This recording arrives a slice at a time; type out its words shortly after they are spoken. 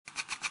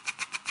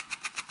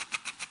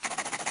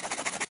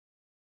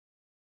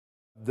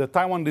The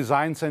Taiwan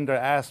Design Center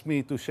asked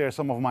me to share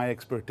some of my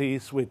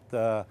expertise with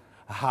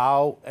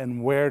how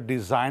and where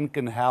design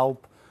can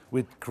help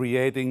with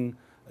creating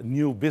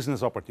new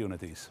business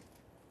opportunities.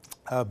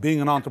 Being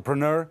an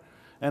entrepreneur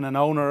and an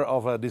owner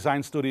of a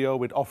design studio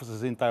with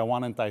offices in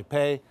Taiwan and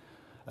Taipei,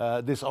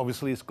 this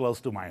obviously is close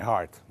to my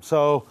heart.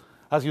 So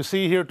as you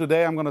see here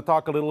today, I'm going to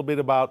talk a little bit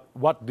about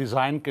what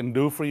design can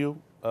do for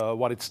you,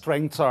 what its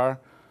strengths are,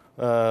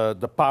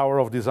 the power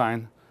of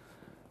design,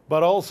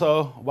 but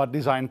also what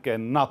design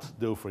cannot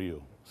do for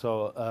you.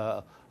 So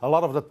a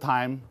lot of the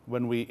time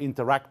when we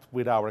interact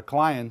with our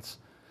clients,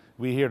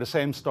 we hear the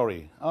same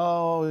story.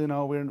 Oh, you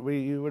know,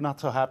 we're not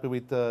so happy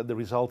with the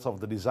results of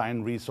the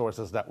design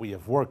resources that we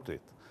have worked with.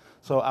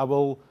 So I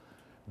will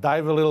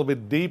dive a little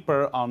bit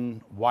deeper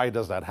on why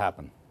does that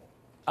happen.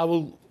 I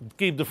will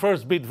keep the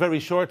first bit very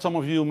short. Some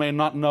of you may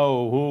not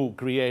know who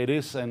Create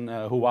is and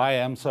who I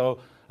am. So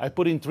I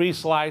put in 3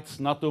 slides,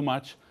 not too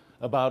much,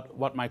 about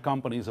what my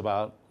company is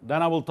about.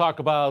 Then I will talk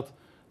about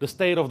the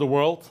state of the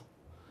world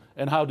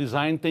and how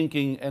design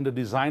thinking and the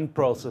design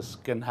process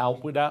can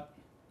help with that.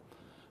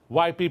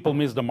 Why people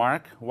miss the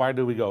mark, why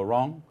do we go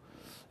wrong?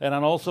 And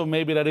then also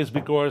maybe that is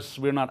because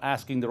we're not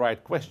asking the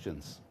right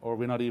questions or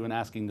we're not even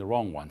asking the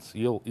wrong ones.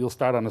 You'll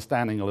start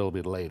understanding a little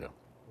bit later.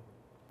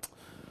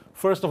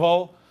 First of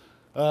all,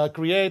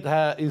 Create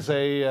is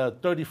a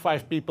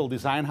 35 people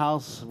design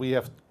house. We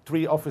have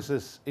 3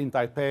 offices in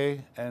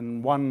Taipei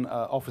and 1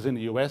 office in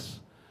the US.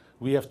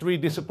 We have 3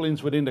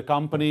 disciplines within the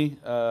company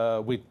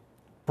with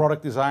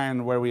product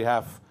design, where we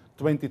have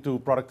 22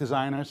 product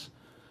designers,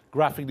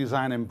 graphic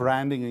design and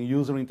branding and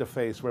user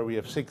interface, where we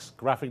have 6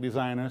 graphic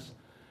designers,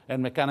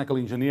 and mechanical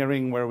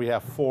engineering, where we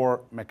have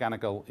 4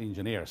 mechanical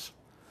engineers.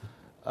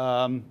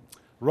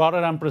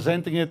 Rather than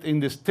presenting it in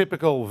this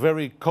typical,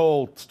 very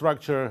cold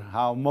structure,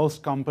 how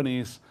most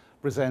companies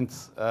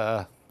present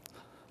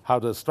how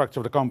the structure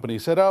of the company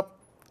is set up,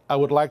 I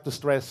would like to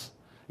stress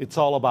it's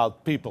all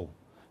about people.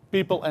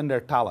 People and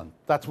their talent.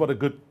 That's what a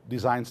good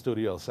design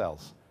studio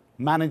sells.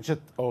 Managed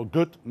or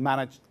good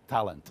managed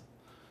talent.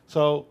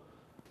 So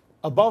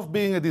above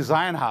being a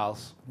design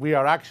house, we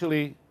are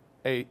actually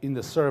in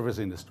the service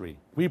industry.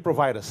 We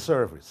provide a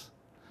service.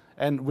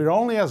 And we're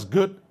only as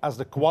good as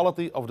the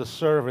quality of the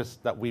service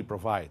that we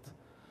provide.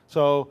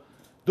 So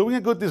doing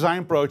a good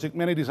design project,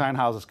 many design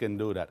houses can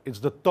do that. It's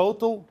the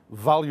total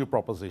value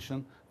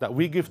proposition that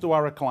we give to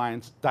our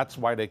clients. That's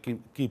why they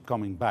keep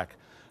coming back.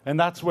 And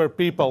that's where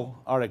people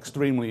are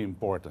extremely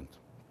important.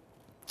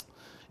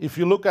 If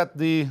you look at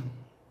the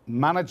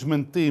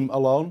management team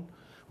alone,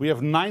 we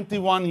have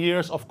 91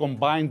 years of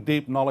combined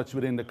deep knowledge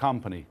within the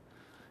company.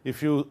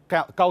 If you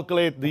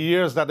calculate the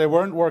years that they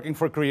weren't working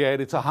for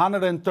Create, it's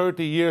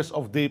 130 years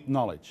of deep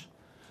knowledge.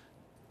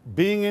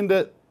 Being in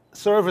the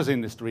service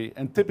industry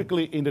and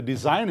typically in the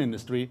design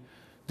industry,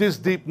 this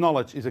deep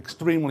knowledge is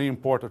extremely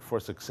important for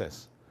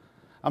success.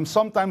 I'm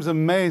sometimes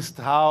amazed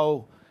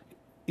how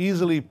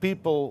easily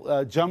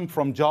people jump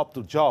from job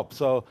to job.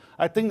 So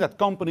I think that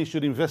companies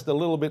should invest a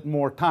little bit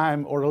more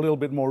time or a little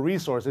bit more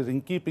resources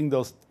in keeping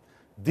those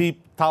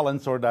deep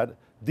talents or that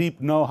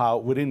deep know-how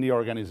within the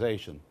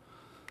organization.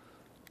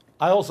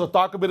 I also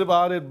talk a bit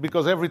about it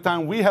because every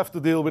time we have to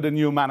deal with a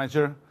new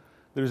manager,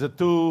 there's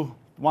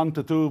 1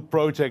 to 2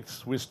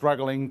 projects we're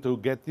struggling to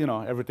get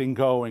everything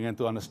going and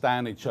to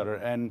understand each other.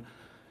 And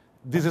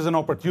this is an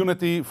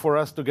opportunity for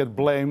us to get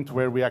blamed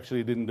where we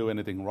actually didn't do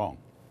anything wrong.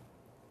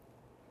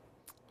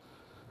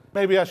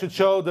 Maybe I should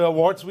show the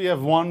awards we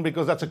have won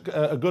because that's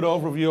a good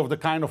overview of the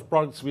kind of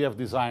products we have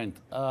designed.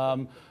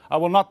 I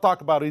will not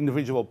talk about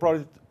individual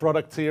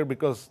products here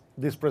because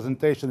this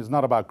presentation is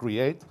not about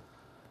Create.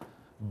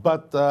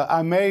 But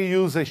I may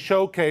use a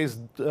showcase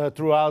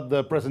throughout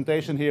the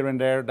presentation here and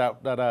there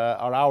that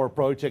are our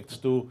projects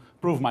to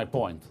prove my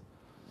point.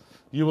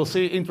 You will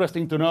see,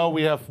 interesting to know,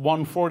 we have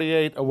won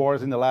 48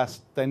 awards in the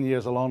last 10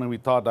 years alone, and we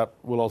thought that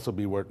will also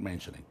be worth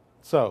mentioning.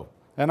 So,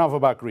 enough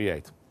about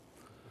Create.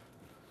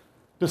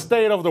 The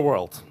state of the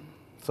world.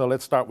 So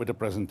let's start with the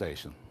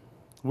presentation.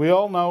 We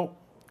all know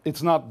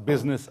it's not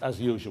business as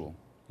usual.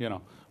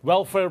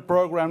 Welfare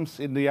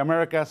programs in the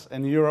Americas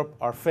and Europe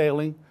are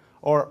failing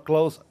or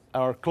close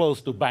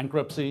to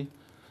bankruptcy.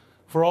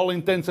 For all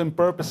intents and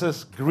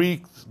purposes,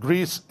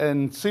 Greece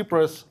and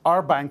Cyprus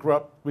are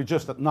bankrupt. We're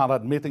just not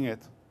admitting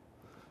it.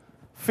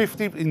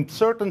 In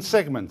certain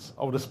segments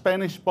of the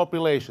Spanish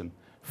population,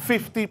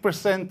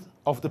 50%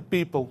 of the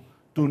people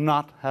do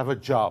not have a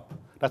job.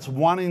 That's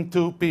 1 in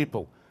 2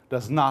 people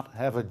does not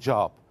have a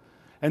job.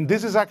 And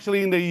this is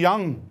actually in the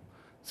young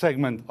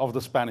segment of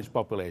the Spanish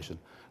population.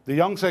 The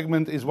young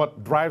segment is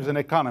what drives an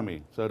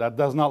economy, so that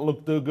does not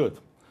look too good.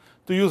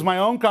 To use my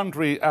own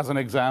country as an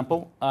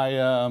example, I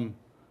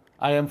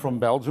am from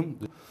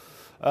Belgium.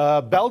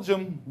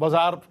 Belgium was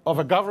out of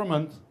a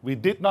government. We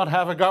did not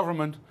have a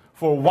government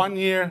for 1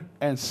 year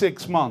and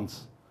 6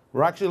 months.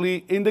 We're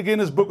actually in the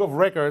Guinness Book of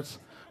Records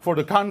for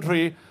the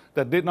country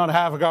that did not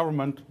have a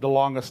government the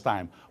longest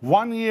time.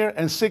 1 year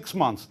and 6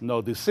 months,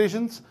 no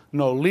decisions,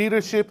 no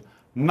leadership,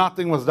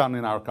 nothing was done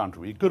in our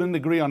country. We couldn't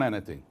agree on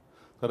anything.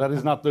 So that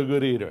is not too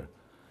good either.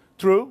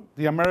 True,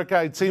 the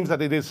America, it seems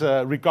that it is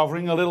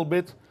recovering a little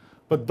bit,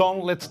 but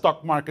don't let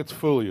stock markets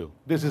fool you.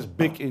 This is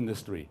big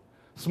industry.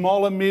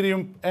 Small and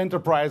medium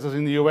enterprises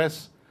in the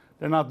US,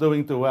 they're not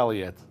doing too well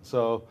yet.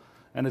 So,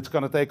 and it's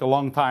going to take a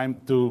long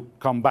time to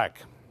come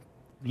back.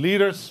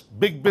 Leaders,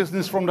 big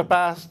business from the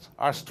past,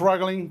 are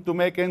struggling to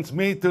make ends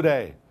meet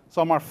today.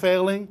 Some are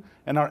failing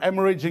and are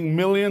hemorrhaging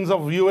millions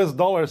of US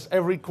dollars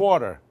every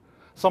quarter.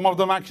 Some of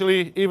them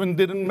actually even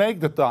didn't make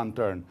the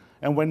downturn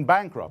and went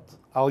bankrupt.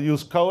 I'll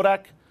use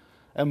Kodak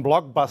and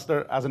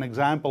Blockbuster as an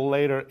example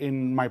later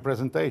in my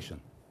presentation.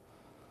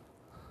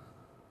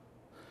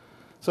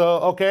 So,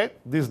 okay,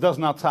 this does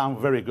not sound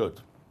very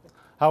good.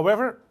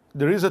 However,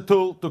 there is a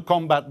tool to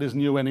combat these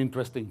new and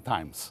interesting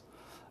times.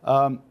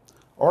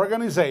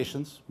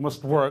 Organizations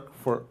must work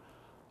for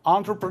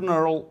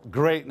entrepreneurial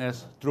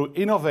greatness through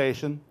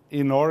innovation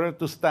in order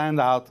to stand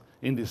out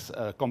in this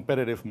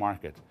competitive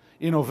market.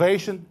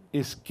 Innovation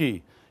is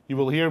key. You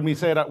will hear me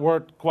say that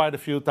word quite a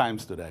few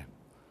times today.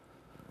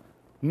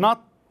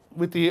 Not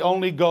with the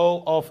only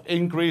goal of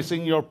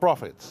increasing your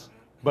profits,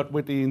 but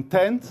with the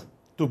intent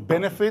to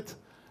benefit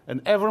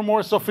an ever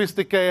more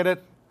sophisticated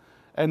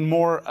and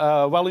more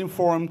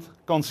well-informed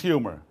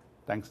consumer,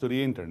 thanks to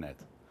the internet.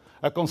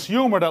 A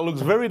consumer that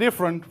looks very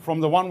different from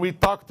the one we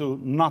talked to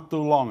not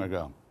too long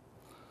ago.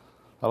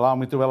 Allow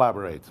me to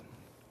elaborate.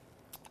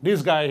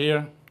 This guy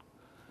here,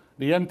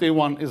 the empty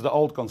one is the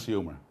old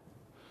consumer.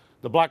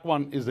 The black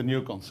one is the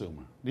new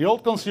consumer. The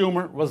old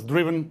consumer was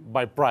driven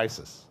by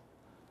prices.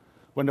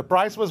 When the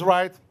price was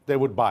right, they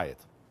would buy it.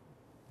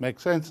 Make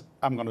sense?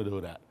 I'm going to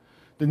do that.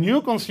 The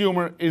new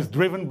consumer is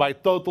driven by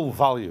total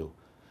value.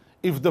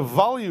 If the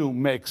value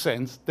makes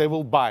sense, they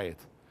will buy it.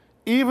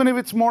 Even if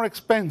it's more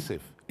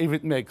expensive. If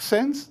it makes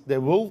sense, they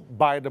will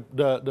buy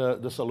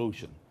the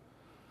solution.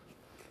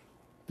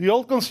 The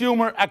old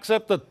consumer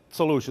accepted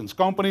solutions.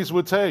 Companies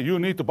would say, you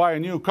need to buy a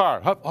new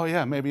car. Oh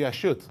yeah, maybe I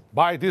should.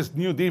 Buy this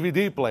new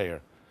DVD player.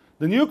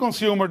 The new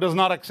consumer does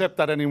not accept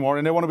that anymore,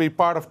 and they want to be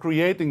part of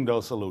creating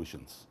those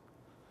solutions.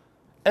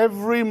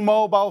 Every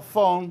mobile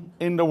phone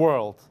in the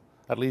world,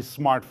 at least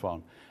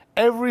smartphone,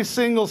 every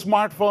single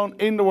smartphone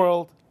in the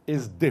world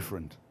is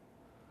different.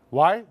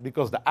 Why?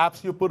 Because the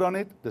apps you put on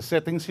it, the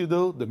settings you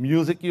do, the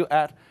music you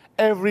add,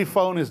 every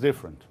phone is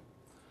different.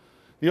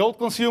 The old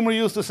consumer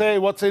used to say,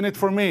 what's in it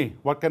for me?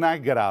 What can I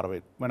get out of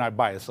it when I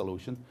buy a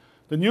solution?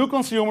 The new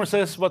consumer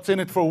says, what's in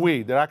it for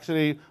we? They're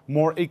actually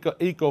more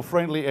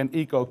eco-friendly and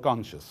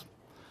eco-conscious.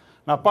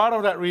 Now, part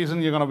of that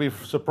reason, you're going to be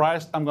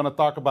surprised, I'm going to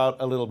talk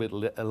about a little bit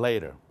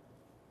later.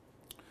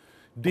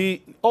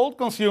 The old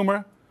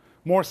consumer,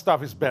 more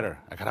stuff is better.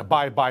 I got to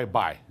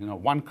buy. You know,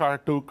 one car,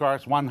 two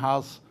cars, one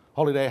house,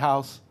 holiday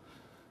house.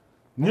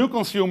 New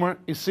consumer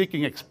is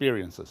seeking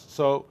experiences.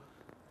 So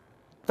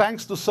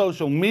thanks to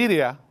social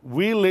media,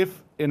 we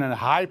live in a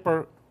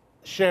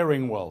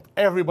hyper-sharing world.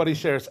 Everybody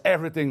shares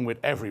everything with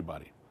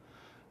everybody.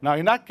 Now,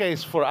 in that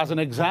case, as an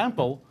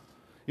example,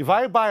 if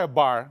I buy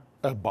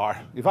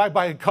if I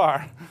buy a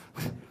car,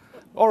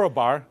 or a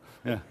bar,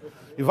 yeah.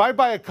 If I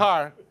buy a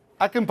car,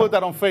 I can put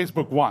that on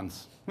Facebook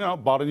once. You know,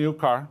 bought a new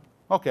car,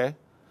 okay.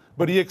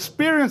 But the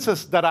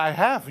experiences that I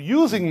have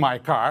using my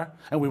car,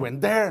 and we went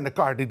there, and the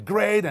car did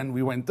great, and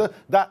we went to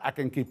that, I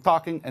can keep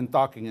talking and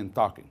talking and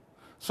talking.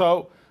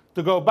 So,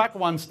 to go back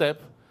one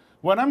step,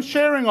 when I'm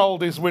sharing all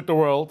this with the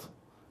world,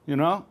 you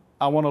know,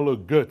 I want to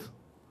look good.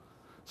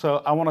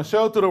 So I want to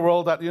show to the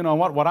world that, you know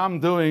what I'm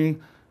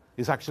doing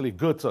is actually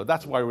good. So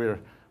that's why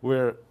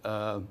we're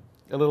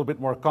a little bit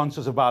more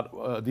conscious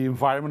about the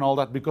environment, all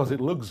that, because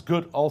it looks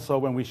good also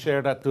when we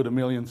share that to the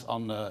millions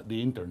on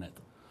the internet.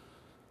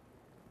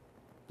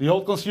 The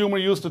old consumer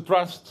used to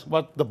trust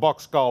what the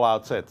box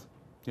call-out said.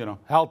 You know,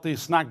 healthy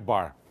snack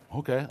bar.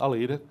 Okay, I'll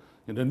eat it.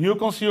 And the new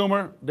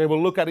consumer, they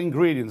will look at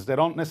ingredients. They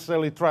don't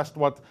necessarily trust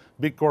what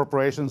big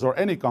corporations or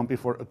any company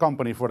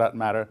for that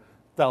matter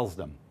tells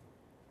them.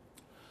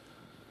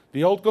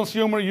 The old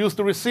consumer used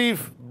to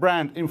receive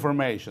brand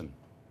information.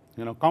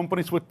 You know,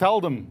 companies would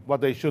tell them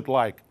what they should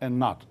like and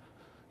not.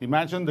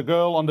 Imagine the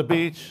girl on the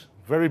beach,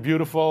 very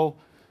beautiful,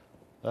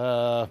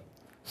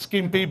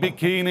 skimpy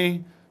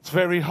bikini, it's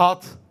very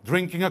hot,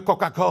 drinking a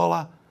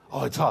Coca-Cola.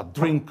 Oh, it's hot,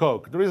 drink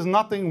Coke. There is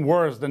nothing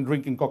worse than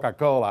drinking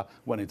Coca-Cola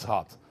when it's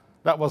hot.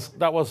 That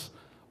was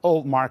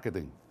old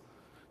marketing.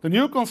 The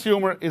new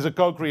consumer is a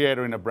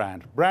co-creator in a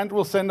brand. Brand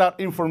will send out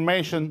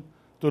information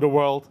to the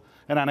world,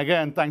 and then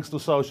again, thanks to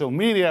social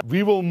media,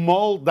 we will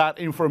mold that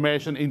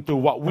information into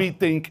what we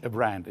think a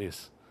brand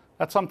is.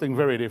 That's something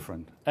very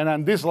different. And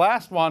then this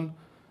last one,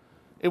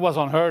 it was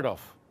unheard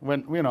of.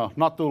 When, you know,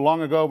 not too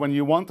long ago, when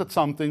you wanted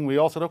something, we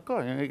all said,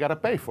 okay, you got to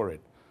pay for it.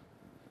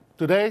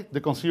 Today,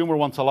 the consumer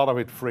wants a lot of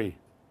it free.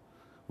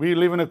 We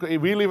live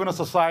in a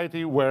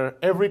society where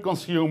every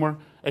consumer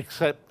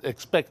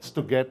expects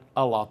to get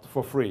a lot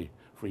for free.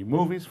 Free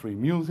movies, free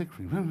music,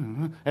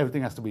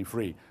 everything has to be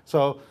free.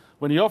 So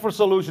when you offer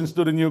solutions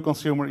to the new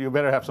consumer, you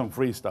better have some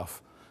free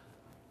stuff.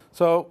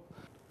 So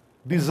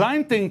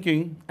design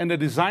thinking and the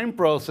design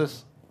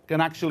process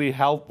can actually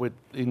help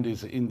in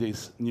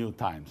these new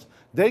times.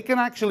 They can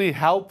actually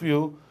help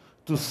you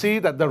to see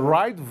that the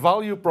right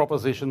value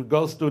proposition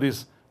goes to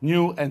this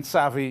new and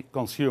savvy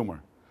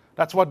consumer.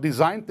 That's what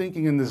design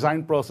thinking and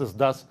design process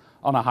does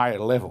on a higher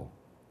level.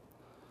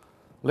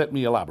 Let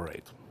me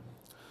elaborate.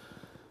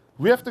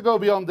 We have to go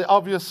beyond the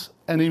obvious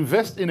and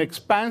invest in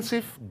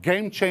expansive,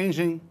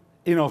 game-changing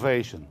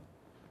innovation.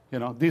 You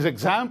know, these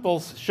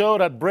examples show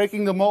that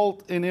breaking the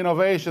mold in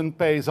innovation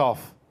pays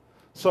off.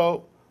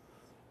 So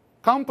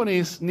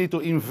companies need to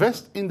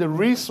invest in the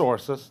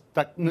resources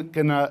that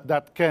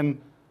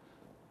can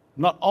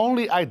not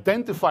only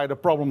identify the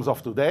problems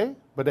of today,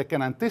 but they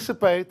can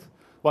anticipate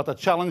what the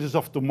challenges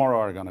of tomorrow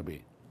are going to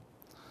be.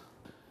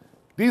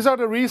 These are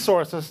the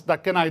resources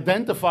that can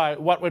identify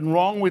what went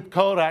wrong with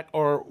Kodak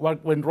or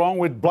what went wrong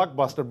with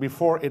Blockbuster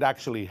before it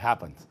actually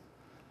happened.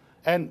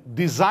 And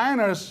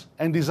designers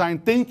and design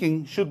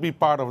thinking should be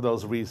part of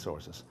those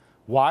resources.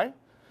 Why?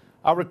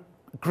 Our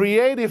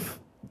creative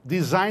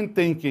design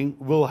thinking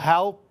will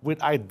help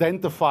with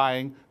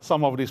identifying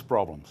some of these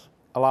problems.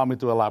 Allow me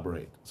to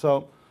elaborate.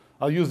 So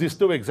I'll use these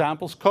two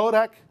examples.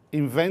 Kodak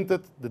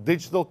invented the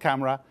digital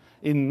camera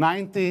in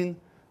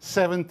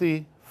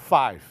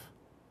 1975.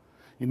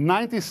 In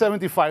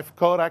 1975,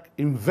 Kodak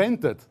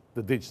invented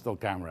the digital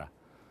camera,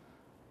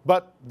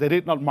 but they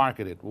did not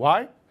market it.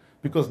 Why?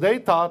 Because they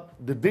thought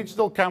the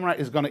digital camera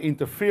is going to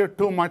interfere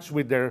too much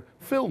with their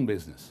film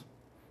business.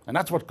 And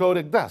that's what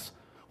Kodak does.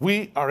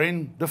 We are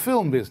in the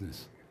film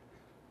business.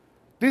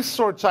 This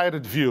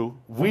short-sighted view,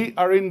 we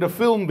are in the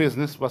film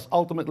business, was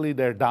ultimately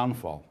their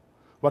downfall.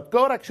 What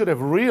Kodak should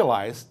have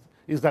realized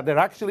is that they're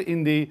actually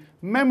in the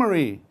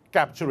memory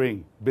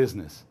capturing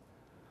business.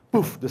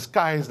 Poof, the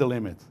sky is the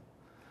limit.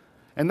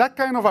 And that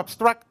kind of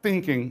abstract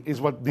thinking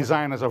is what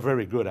designers are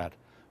very good at.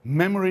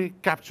 Memory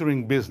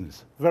capturing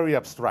business, very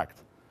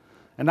abstract.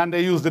 And then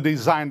they use the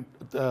design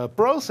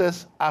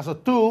process as a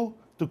tool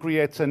to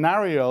create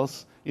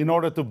scenarios in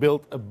order to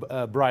build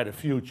a brighter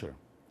future.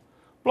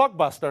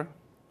 Blockbuster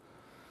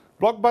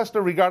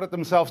regarded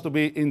themselves to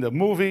be in the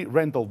movie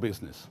rental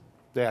business.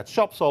 They had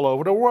shops all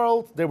over the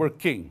world, they were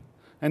king.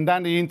 And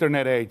then the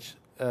internet age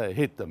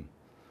hit them.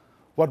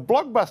 What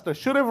Blockbuster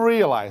should have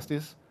realized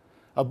is,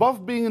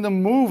 above being in the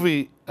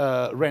movie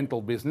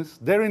rental business,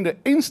 they're in the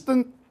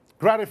instant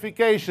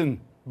gratification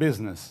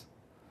business.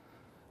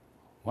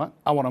 What?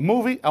 I want a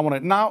movie, I want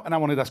it now, and I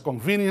want it as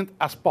convenient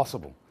as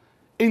possible.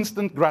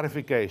 Instant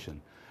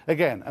gratification.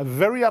 Again, a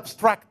very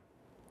abstract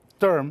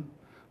term,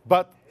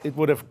 but it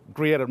would have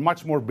created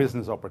much more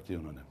business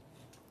opportunity.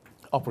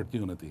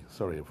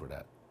 Sorry for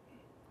that.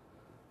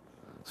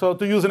 So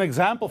to use an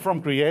example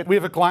from Create, we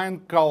have a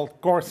client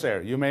called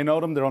Corsair. You may know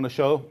them, they're on the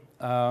show.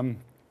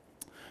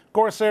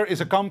 Corsair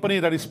is a company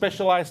that is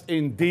specialized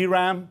in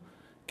DRAM,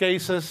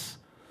 cases,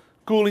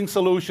 cooling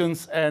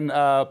solutions, and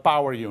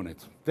power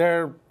units.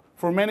 They're,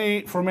 for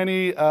many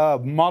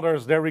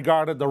modders, they're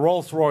regarded the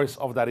Rolls-Royce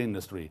of that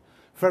industry.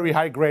 Very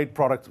high-grade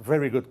product,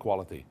 very good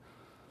quality.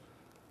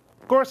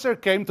 Corsair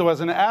came to us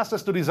and asked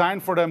us to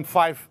design for them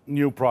 5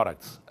 new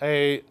products.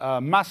 A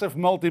massive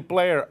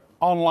multiplayer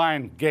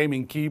online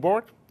gaming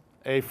keyboard,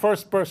 a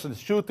first-person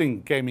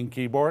shooting gaming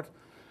keyboard,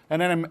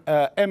 and an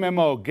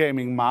MMO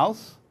gaming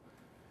mouse,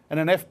 and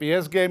an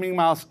FPS gaming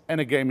mouse,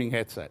 and a gaming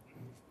headset.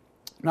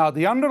 Now,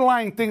 the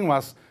underlying thing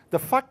was the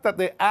fact that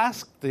they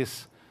asked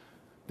this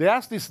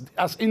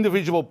as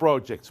individual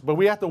projects, but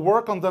we had to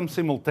work on them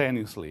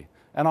simultaneously.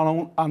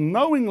 And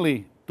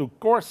unknowingly to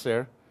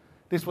Corsair,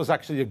 this was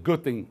actually a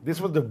good thing.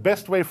 This was the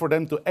best way for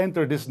them to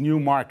enter this new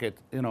market,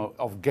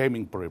 of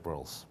gaming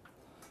peripherals.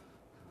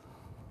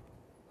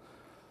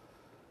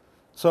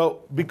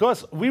 So,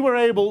 because we were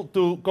able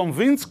to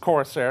convince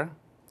Corsair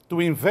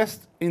to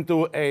invest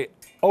into a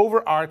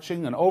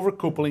overarching and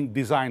overcoupling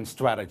design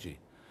strategy,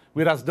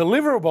 with as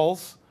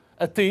deliverables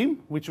a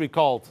team, which we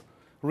called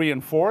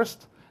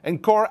Reinforced,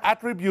 and core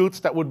attributes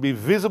that would be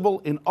visible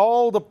in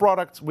all the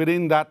products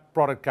within that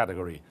product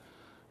category.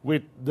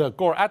 With the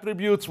core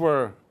attributes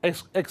were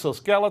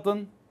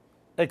exoskeleton,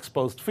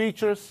 exposed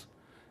features,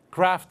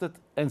 crafted,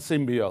 and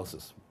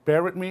symbiosis.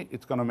 Bear with me,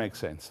 it's going to make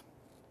sense.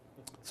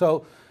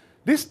 So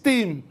this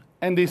team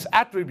and these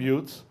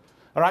attributes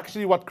are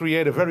actually what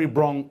create a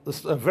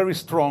very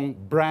strong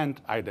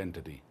brand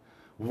identity.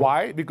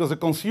 Why? Because the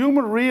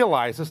consumer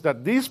realizes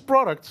that these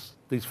products,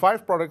 these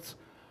 5 products,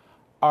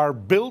 are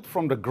built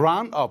from the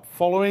ground up,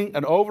 following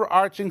an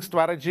overarching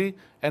strategy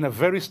and a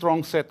very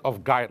strong set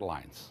of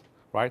guidelines,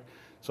 right?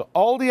 So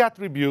all the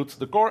attributes,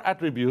 the core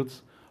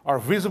attributes, are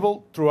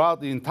visible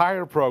throughout the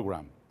entire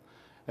program.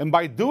 And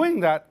by doing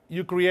that,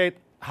 you create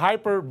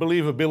hyper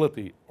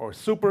believability or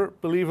super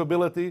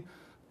believability,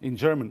 in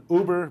German,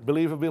 Uber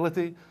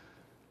believability,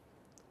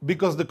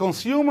 because the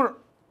consumer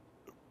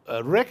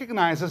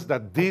recognizes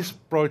that these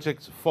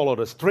projects followed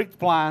a strict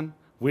plan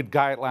with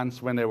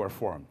guidelines when they were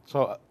formed.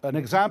 So an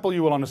example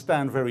you will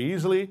understand very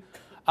easily,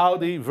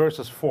 Audi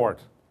versus Ford.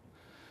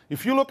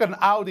 If you look at an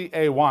Audi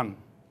A1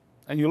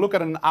 and you look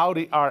at an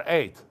Audi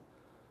R8,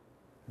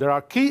 there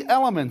are key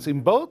elements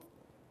in both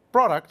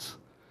products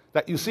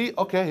that you see,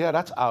 okay, yeah,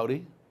 that's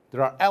Audi.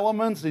 There are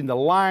elements in the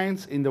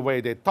lines, in the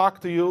way they talk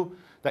to you,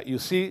 that you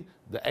see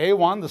the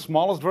A1, the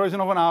smallest version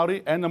of an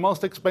Audi, and the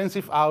most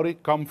expensive Audi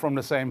come from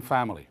the same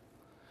family.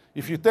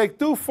 If you take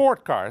two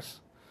Ford cars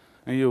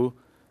and you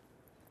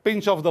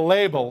pinch off the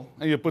label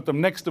and you put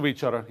them next to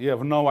each other, you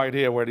have no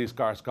idea where these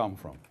cars come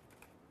from.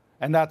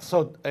 And that's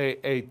so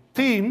a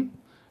theme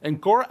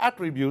and core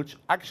attributes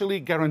actually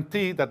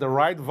guarantee that the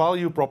right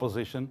value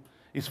proposition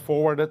is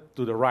forwarded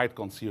to the right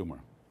consumer.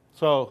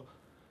 So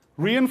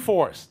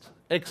reinforced,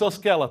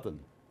 exoskeleton,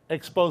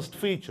 exposed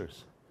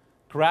features,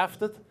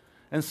 crafted,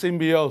 and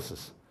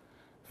symbiosis.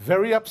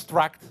 Very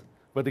abstract,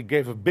 but it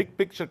gave a big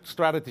picture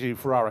strategy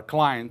for our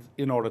client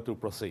in order to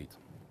proceed.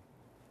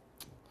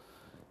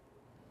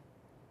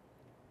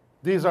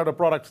 These are the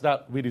products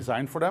that we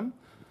designed for them.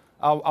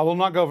 I will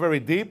not go very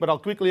deep, but I'll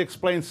quickly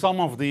explain some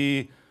of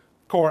the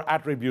core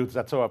attributes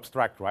that's so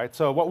abstract, right?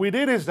 So what we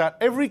did is that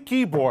every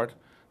keyboard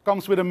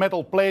comes with a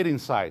metal plate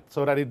inside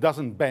so that it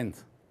doesn't bend.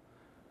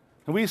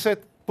 And we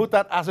said, put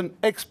that as an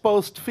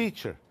exposed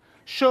feature.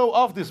 Show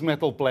off this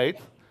metal plate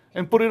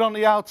and put it on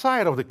the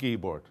outside of the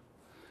keyboard.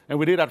 And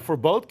we did that for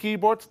both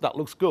keyboards. That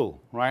looks cool,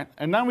 right?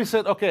 And then we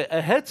said, okay, a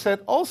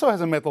headset also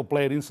has a metal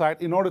plate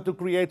inside in order to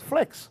create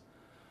flex.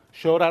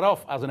 Show that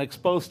off as an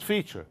exposed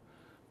feature.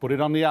 Put it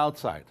on the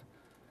outside.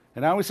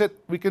 And now we said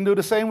we can do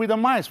the same with the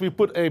mice. We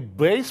put a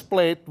base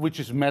plate, which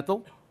is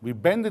metal. We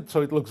bend it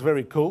so it looks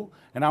very cool.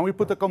 And now we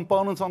put the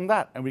components on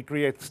that, and we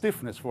create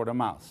stiffness for the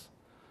mouse.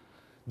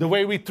 The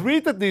way we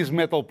treated these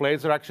metal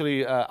plates are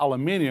actually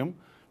aluminum.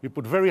 We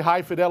put very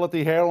high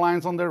fidelity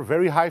hairlines on there,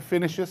 very high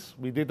finishes.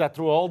 We did that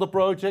through all the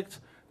projects.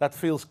 That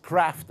feels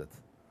crafted.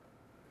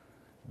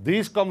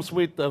 These comes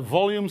with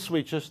volume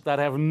switches that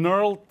have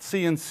knurled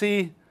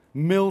CNC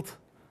milled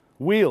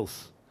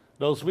wheels.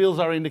 Those wheels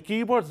are in the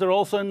keyboards, they're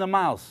also in the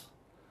mouse.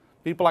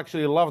 People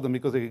actually love them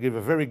because they give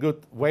a very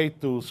good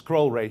weight to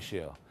scroll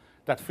ratio.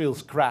 That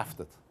feels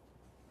crafted.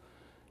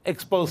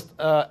 Exposed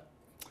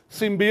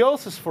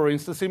symbiosis, for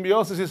instance.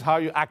 Symbiosis is how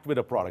you act with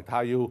a product,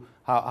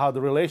 how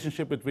the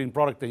relationship between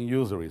product and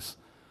user is.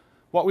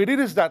 What we did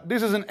is that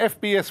this is an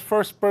FPS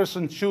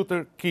first-person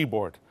shooter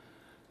keyboard.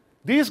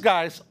 These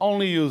guys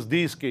only use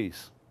these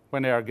keys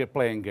when they are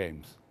playing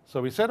games.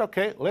 So we said,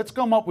 okay, let's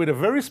come up with a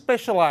very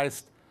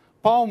specialized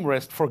palm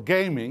rest for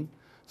gaming.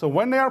 So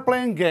when they are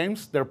playing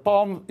games, their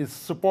palm is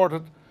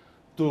supported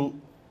to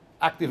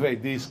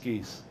activate these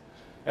keys.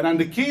 And then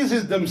the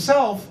keys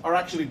themselves are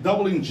actually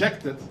double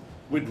injected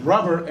with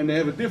rubber, and they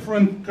have a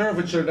different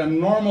curvature than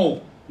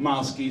normal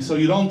mouse keys, so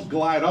you don't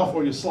glide off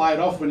or you slide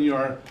off when you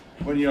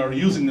are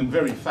using them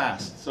very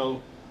fast.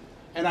 So,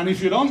 and then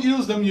if you don't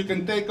use them, you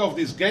can take off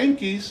these game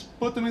keys,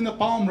 put them in the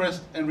palm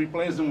rest, and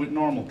replace them with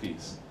normal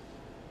keys.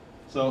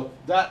 So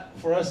that,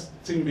 for us,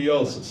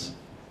 symbiosis.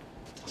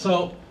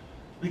 So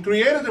we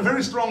created a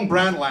very strong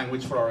brand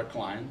language for our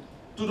client,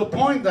 to the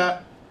point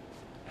that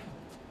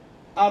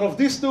out of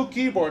these two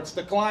keyboards,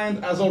 the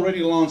client has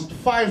already launched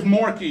 5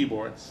 more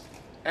keyboards.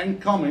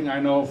 And coming, I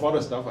know of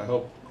other stuff. I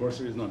hope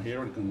Corsair is not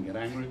here, he couldn't get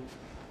angry.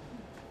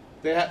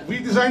 We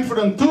designed for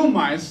them 2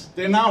 mice.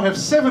 They now have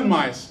 7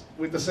 mice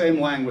with the same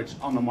language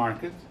on the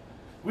market.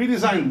 We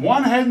designed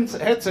 1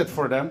 headset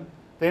for them.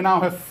 They now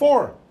have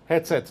 4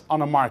 headsets on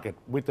the market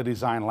with the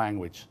design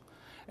language.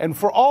 And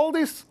for all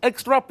these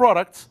extra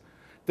products,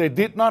 they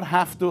did not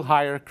have to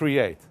hire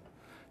Create.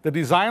 The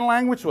design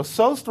language was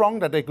so strong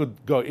that they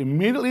could go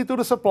immediately to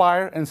the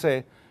supplier and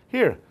say,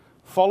 here,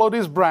 follow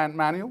this brand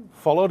manual,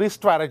 follow this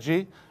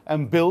strategy,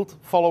 and build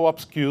follow-up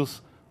SKUs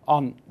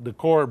on the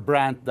core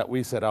brand that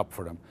we set up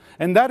for them.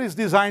 And that is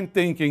design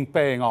thinking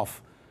paying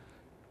off.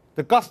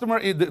 The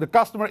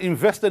customer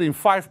invested in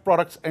 5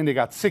 products, and they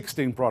got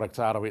 16 products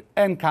out of it,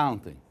 and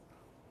counting.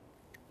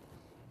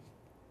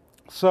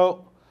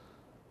 So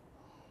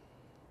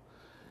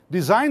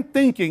design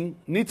thinking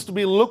needs to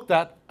be looked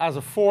at as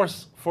a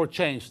force for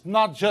change,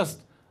 not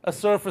just a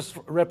surface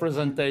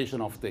representation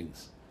of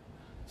things.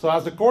 So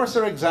as the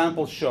Corsair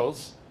example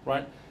shows,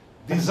 right,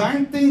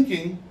 design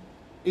thinking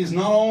is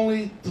not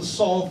only to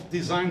solve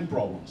design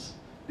problems.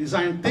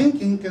 Design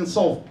thinking can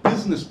solve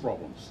business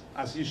problems,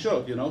 as you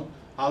showed, you know,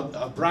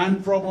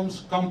 brand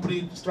problems,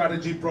 company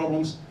strategy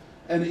problems,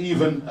 and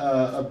even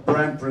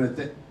brand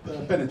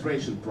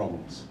penetration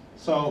problems.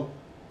 So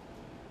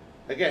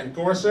again,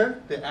 Corsair,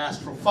 they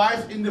asked for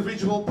 5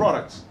 individual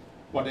products.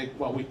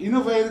 What we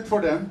innovated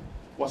for them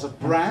was a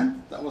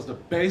brand that was the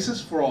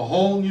basis for a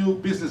whole new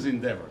business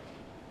endeavor.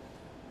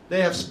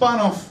 They have spun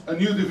off a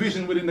new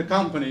division within the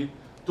company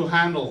to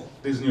handle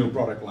this new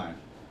product line.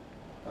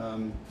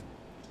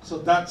 So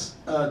that's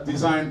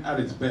design at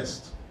its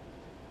best.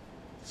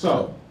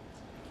 So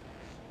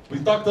we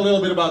talked a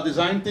little bit about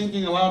design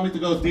thinking. Allow me to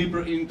go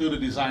deeper into the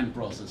design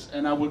process.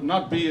 And I would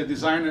not be a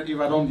designer if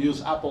I don't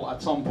use Apple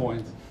at some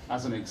point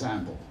as an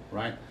example,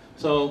 right?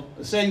 So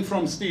a saying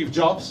from Steve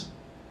Jobs,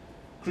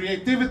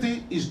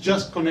 creativity is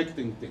just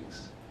connecting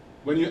things.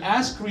 When you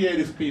ask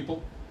creative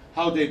people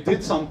how they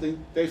did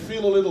something, they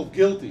feel a little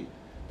guilty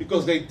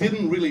because they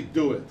didn't really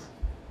do it.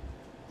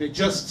 They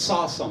just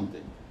saw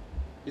something.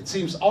 It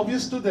seems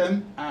obvious to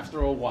them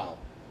after a while.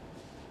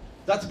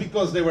 That's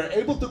because they were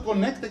able to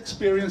connect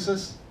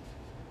experiences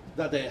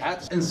that they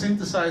had and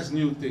synthesize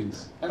new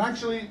things. And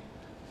actually,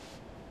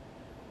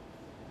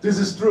 this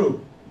is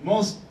true.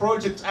 Most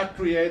projects at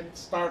Create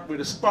start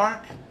with a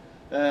spark,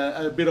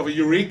 a bit of a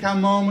eureka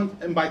moment,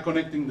 and by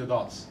connecting the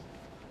dots.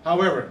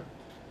 However,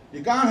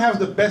 you can't have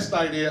the best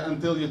idea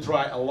until you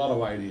try a lot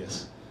of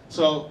ideas.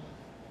 So,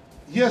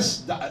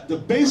 yes,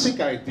 the basic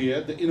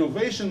idea, the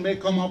innovation may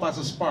come up as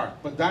a spark,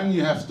 but then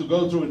you have to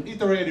go through an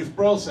iterative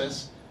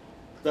process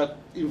that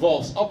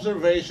involves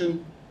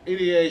observation,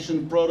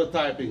 ideation,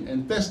 prototyping,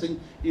 and testing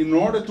in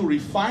order to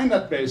refine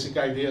that basic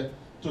idea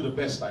to the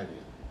best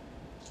idea.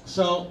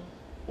 So,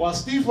 while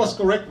Steve was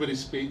correct with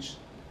his speech,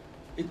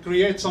 it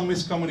creates some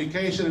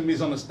miscommunication and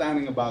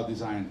misunderstanding about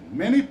design.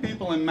 Many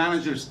people and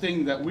managers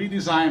think that we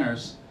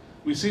designers,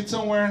 we sit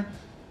somewhere,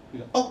 we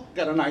go, oh,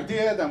 got an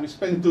idea, then we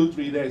spend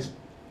 2-3 days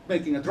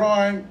making a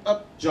drawing,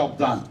 up, job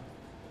done.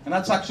 And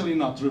that's actually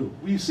not true.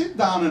 We sit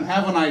down and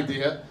have an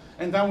idea,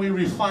 and then we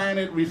refine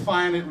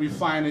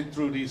it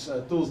through these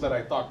tools that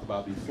I talked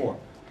about before.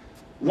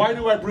 Why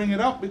do I bring it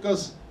up?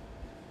 Because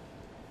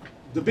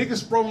the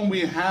biggest problem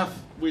we have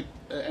with,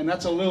 and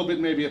that's a little bit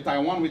maybe a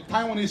Taiwan, with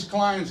Taiwanese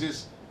clients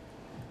is,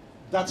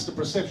 that's the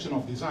perception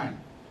of design.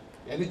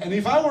 And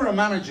if I were a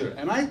manager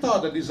and I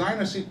thought the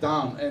designers sit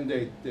down and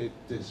they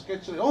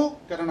sketch it, oh,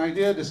 got an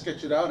idea, they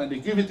sketch it out and they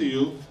give it to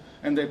you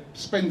and they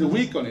spend the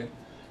week on it,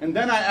 and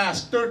then I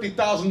ask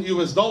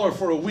 $30,000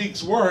 for a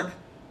week's work,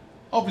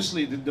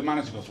 obviously the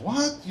manager goes,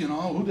 what? You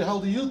know, who the hell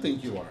do you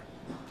think you are?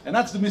 And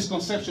that's the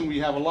misconception we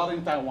have a lot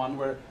in Taiwan,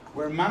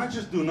 where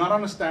managers do not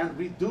understand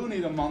we do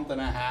need a month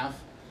and a half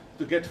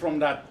to get from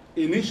that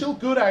initial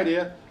good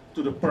idea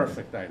to the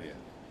perfect idea.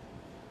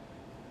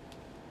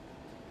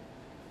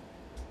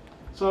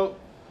 So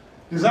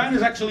design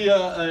is actually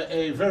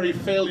a very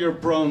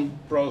failure-prone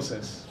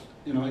process.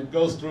 You know, it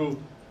goes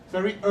through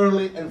very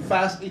early and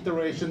fast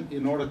iteration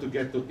in order to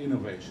get to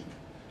innovation.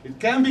 It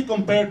can be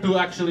compared to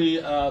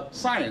actually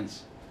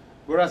science.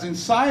 Whereas in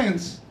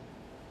science,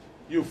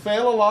 you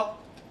fail a lot,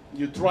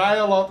 you try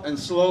a lot, and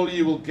slowly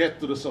you will get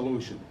to the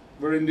solution.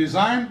 Where in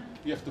design,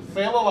 you have to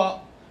fail a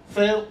lot,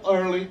 fail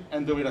early,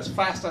 and do it as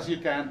fast as you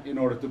can in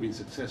order to be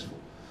successful.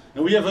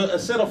 And we have a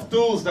set of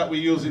tools that we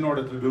use in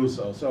order to do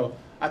so. So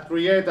at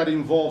Create, that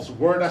involves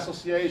word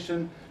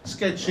association,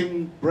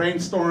 sketching,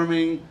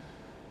 brainstorming,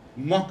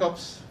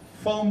 mock-ups,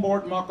 foam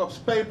board mock-ups,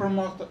 paper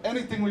mock-ups,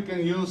 anything we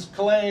can use,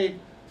 clay,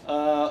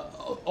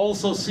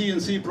 also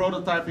CNC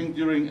prototyping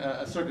during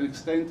a certain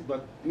extent,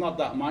 but not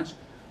that much.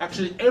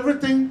 Actually,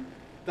 everything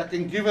that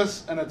can give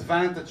us an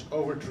advantage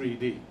over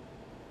 3D.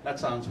 That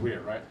sounds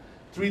weird, right?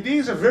 3D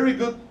is a very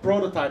good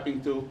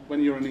prototyping tool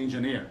when you're an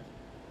engineer.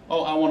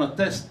 Oh, I want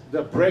to test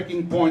the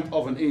breaking point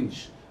of an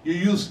inch. You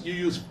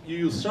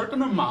use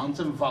certain amounts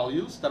and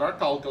values that are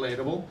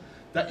calculatable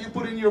that you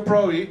put in your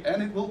Pro-E,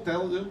 and it will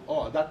tell you,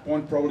 oh, at that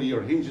point probably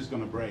your hinge is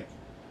going to break.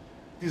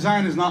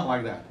 Design is not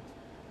like that.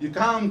 You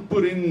can't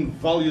put in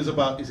values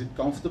about, is it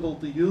comfortable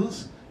to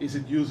use? Is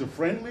it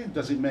user-friendly?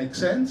 Does it make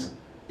sense?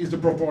 Is the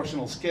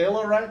proportional scale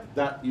all right?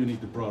 That you need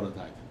to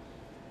prototype.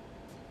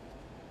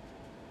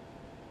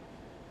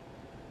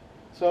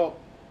 So,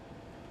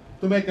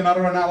 to make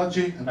another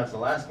analogy, and that's the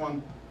last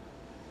one,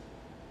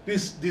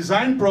 this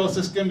design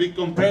process can be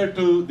compared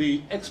to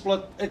the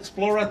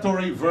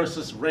exploratory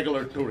versus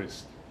regular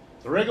tourist.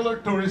 The regular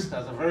tourist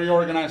has a very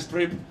organized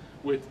trip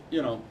with,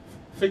 you know,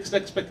 fixed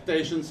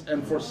expectations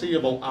and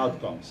foreseeable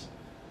outcomes.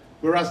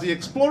 Whereas the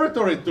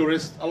exploratory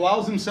tourist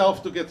allows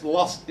himself to get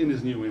lost in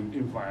his new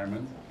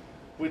environment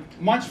with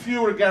much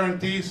fewer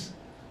guarantees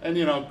and,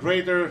 you know,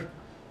 greater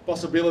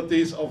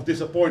possibilities of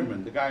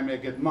disappointment. The guy may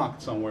get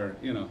mocked somewhere,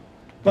 you know.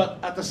 But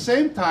at the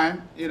same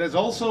time, it has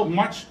also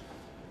much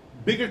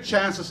bigger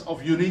chances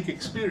of unique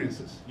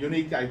experiences,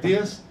 unique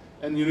ideas,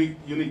 and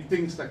unique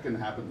things that can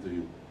happen to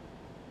you.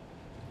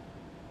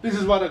 This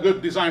is what a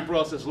good design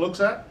process looks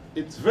at.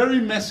 It's very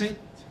messy,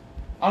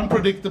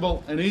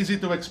 unpredictable, and easy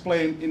to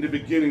explain in the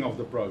beginning of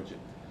the project.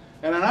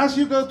 And then as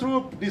you go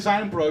through a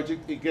design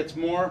project, it gets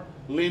more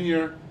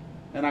linear,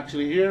 and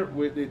actually here,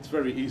 it's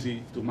very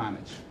easy to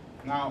manage.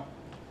 Now,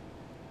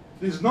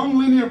 this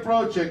non-linear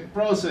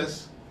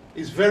process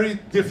is very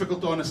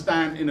difficult to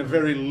understand in a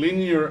very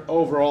linear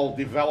overall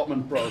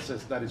development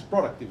process that is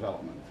product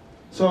development.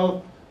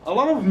 So a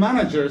lot of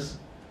managers,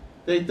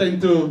 they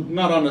tend to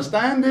not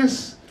understand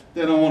this,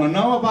 they don't want to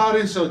know about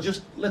it, so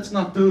just let's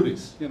not do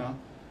this, you know.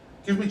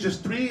 Give me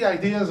just 3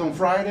 ideas on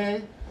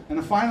Friday, and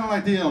a final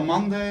idea on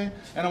Monday,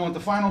 and I want the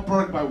final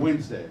product by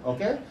Wednesday,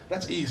 okay?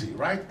 That's easy,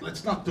 right?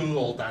 Let's not do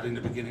all that in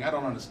the beginning, I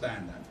don't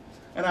understand that.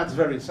 And that's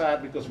very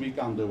sad because we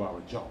can't do our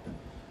job.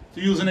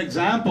 To use an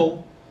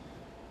example,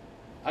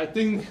 I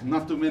think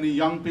not too many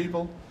young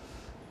people,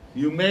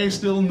 you may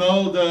still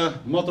know the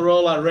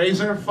Motorola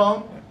Razr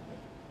phone.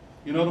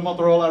 You know the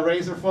Motorola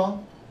Razr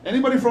phone?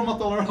 Anybody from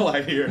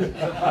Motorola here?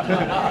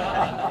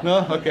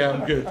 No? Okay,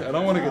 I'm good. I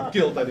don't want to get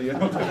killed at the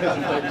end of the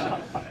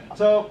presentation.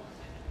 So,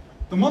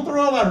 the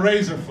Motorola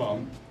Razr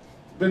phone,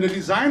 when the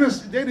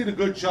designers, they did a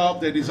good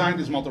job. They designed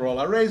this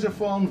Motorola Razr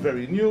phone,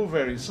 very new,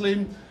 very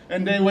slim,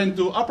 And they went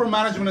to upper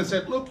management and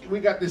said, look, we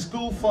got this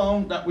cool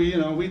phone that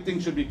we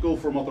think should be cool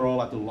for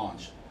Motorola to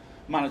launch.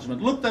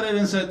 Management looked at it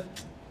and said,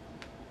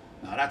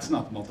 no, that's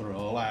not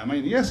Motorola. I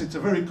mean, yes, it's a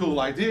very cool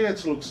idea,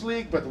 it looks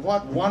sleek, but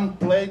what, one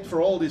plate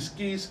for all these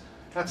keys?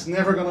 That's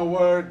never gonna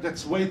work,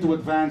 that's way too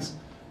advanced.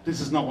 This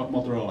is not what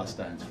Motorola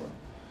stands for.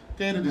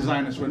 Okay, the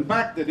designers went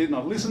back, they did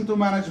not listen to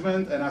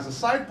management, and as a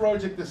side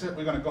project, they said,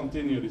 we're gonna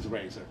continue this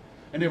Razor.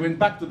 And they went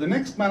back to the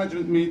next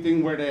management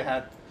meeting where they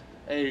had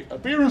a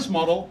appearance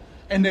model,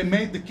 and they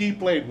made the key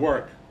plate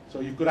work,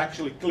 so you could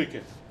actually click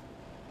it.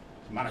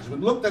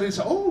 Management looked at it and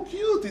said, oh,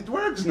 cute, it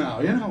works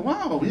now.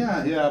 Wow,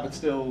 yeah, but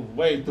still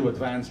way too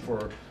advanced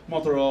for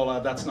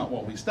Motorola. That's not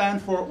what we stand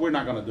for. We're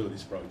not going to do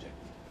this project.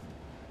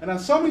 And then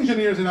some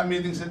engineers in that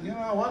meeting said, you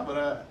know what,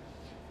 but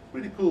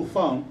pretty cool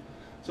phone.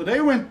 So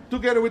they went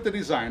together with the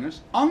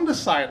designers on the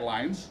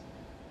sidelines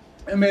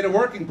and made a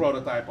working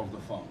prototype of the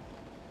phone.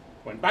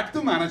 Went back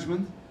to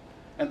management,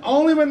 and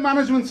only when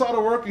management saw the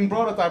working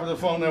prototype of the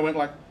phone, they went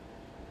like,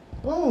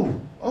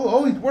 oh,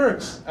 it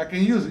works. I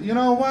can use it. You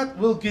know what?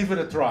 We'll give it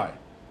a try.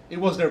 It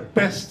was their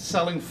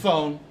best-selling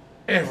phone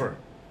ever.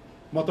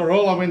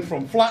 Motorola went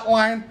from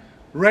flatline,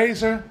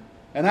 Razor,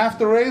 and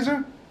after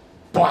Razor,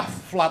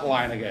 poof,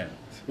 flatline again.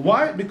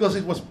 Why? Because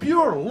it was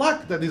pure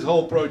luck that this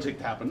whole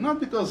project happened, not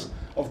because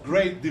of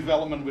great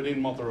development within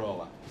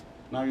Motorola.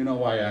 Now you know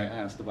why I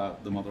asked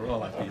about the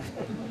Motorola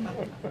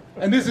people.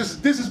 And this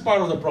is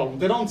part of the problem.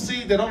 They don't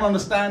see, they don't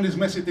understand this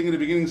messy thing in the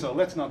beginning, so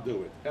let's not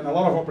do it. And a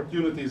lot of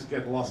opportunities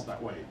get lost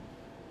that way.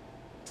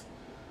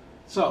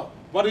 So,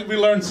 what did we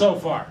learn so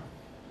far?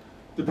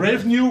 The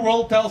brave new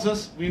world tells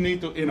us we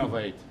need to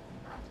innovate.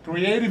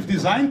 Creative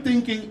design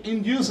thinking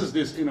induces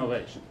this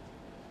innovation.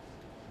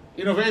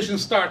 Innovation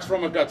starts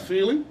from a gut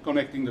feeling,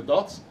 connecting the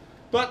dots,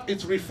 but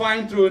it's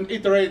refined through an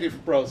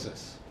iterative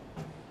process.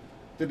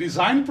 The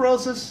design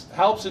process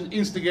helps in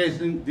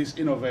instigating this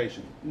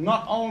innovation,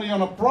 not only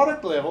on a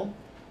product level,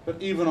 but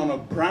even on a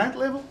brand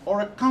level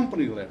or a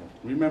company level.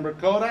 Remember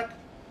Kodak,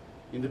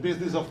 in the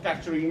business of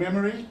capturing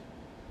memory,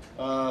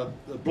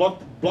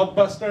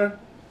 Blockbuster,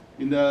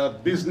 in the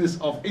business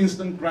of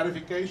instant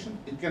gratification.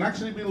 It can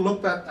actually be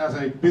looked at as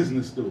a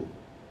business tool.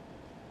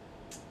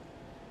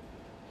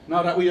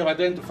 Now that we have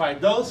identified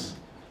those,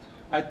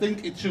 I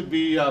think it should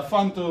be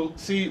fun to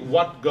see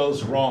what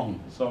goes wrong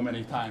so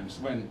many times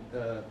when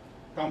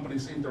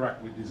companies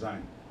interact with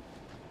design.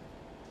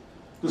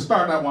 To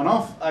start that one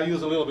off, I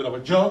use a little bit of a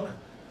joke.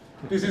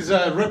 This is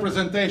a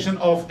representation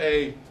of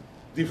a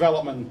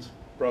development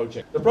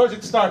project. The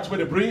project starts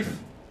with a brief,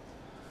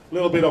 a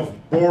little bit of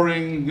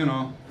boring,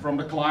 from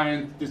the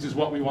client, this is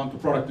what we want the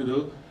product to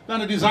do.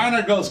 Then the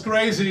designer goes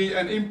crazy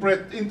and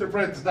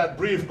interprets that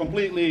brief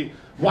completely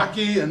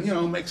wacky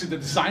and makes it a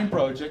design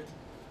project.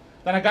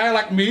 Then a guy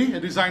like me, a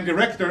design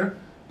director,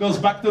 goes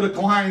back to the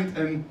client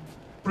and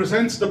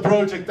presents the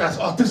project as,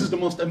 oh, this is the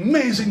most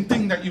amazing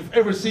thing that you've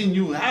ever seen,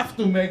 you have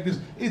to make this,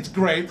 it's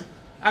great.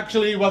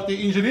 Actually, what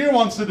the engineer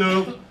wants to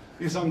do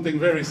is something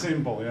very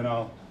simple,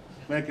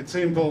 Make it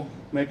simple,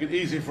 make it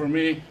easy for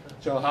me,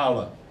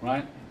 Chohala,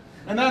 right?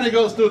 And then it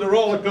goes through the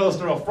roller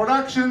coaster of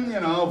production,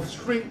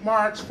 shrink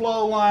marks,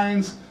 flow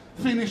lines,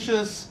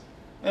 finishes,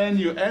 and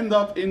you end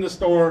up in the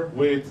store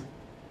with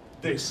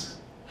this.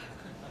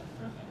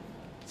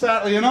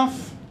 Sadly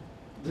enough,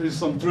 there is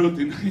some truth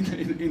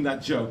in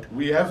that joke.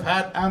 We have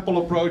had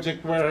ample a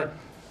project where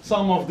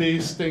some of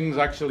these things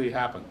actually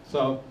happen.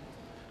 So,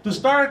 to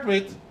start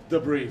with the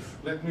brief,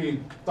 let me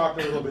talk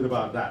a little bit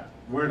about that.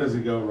 Where does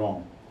it go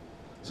wrong?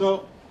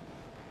 So,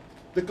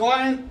 the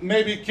client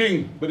may be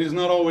king, but he's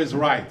not always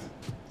right.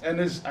 And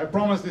I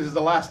promise this is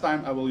the last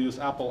time I will use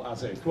Apple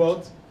as a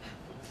quote.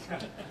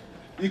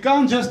 You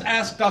can't just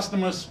ask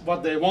customers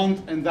what they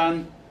want and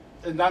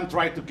then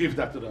try to give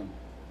that to them.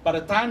 By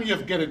the time you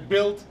get it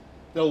built,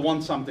 they'll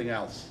want something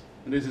else.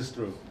 And this is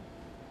true.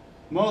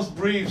 Most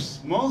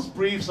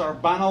briefs are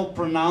banal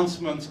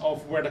pronouncements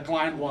of where the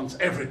client wants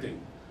everything.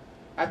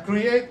 At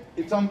Create,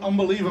 it's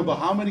unbelievable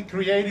how many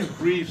creative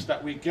briefs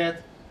that we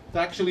get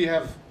that actually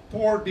have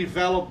poor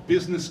developed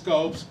business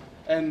scopes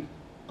and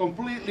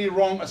completely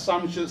wrong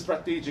assumptions,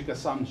 strategic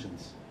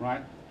assumptions,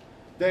 right?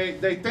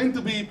 They tend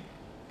to be,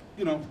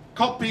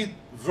 copied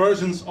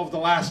versions of the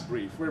last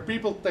brief, where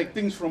people take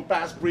things from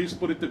past briefs,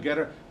 put it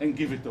together, and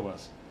give it to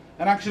us.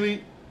 And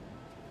actually,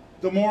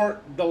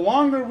 the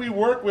longer we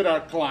work with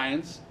our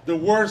clients, the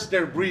worse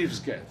their briefs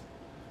get.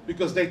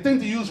 Because they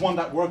tend to use one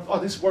that worked, oh,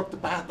 this worked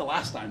the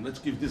last time, let's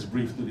give this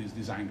brief to these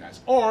design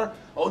guys. Or,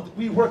 oh,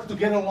 we worked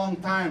together a long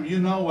time, you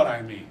know what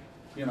I mean,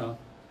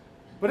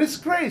 But it's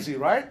crazy,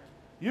 right?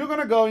 You're going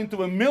to go into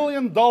 $1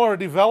 million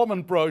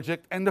development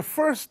project, and the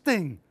first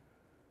thing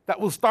that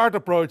will start the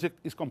project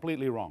is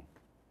completely wrong.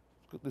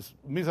 This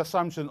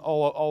misassumption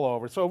all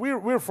over. So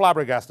we're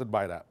flabbergasted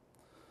by that.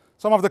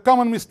 Some of the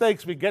common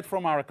mistakes we get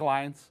from our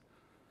clients.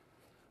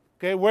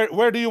 Okay,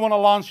 where do you want to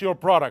launch your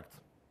product?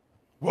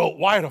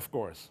 Worldwide, of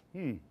course.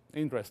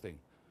 Interesting.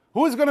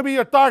 Who is going to be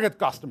your target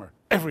customer?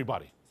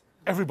 Everybody.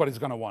 Everybody's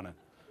going to want it.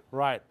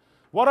 Right.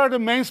 What are the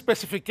main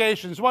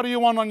specifications? What do you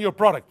want on your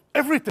product?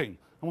 Everything.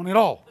 I want it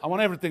all. I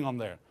want everything on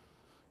there.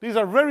 These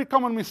are very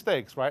common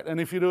mistakes, right? And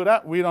if you do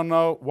that, we don't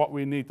know what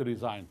we need to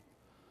design.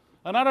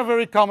 Another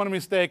very common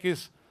mistake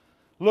is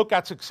look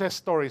at success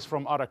stories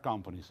from other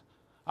companies.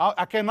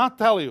 I cannot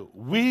tell you,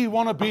 we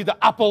want to be the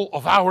Apple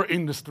of our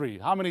industry.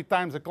 How many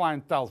times a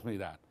client tells me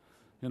that?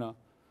 You know?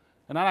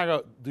 And then I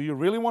go, do you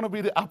really want to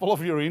be the Apple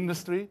of your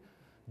industry?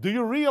 Do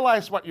you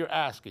realize what you're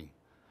asking?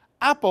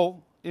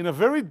 Apple, in a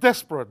very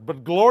desperate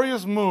but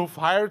glorious move,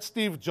 hired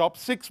Steve Jobs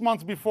 6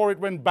 months before it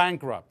went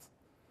bankrupt.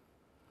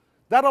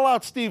 That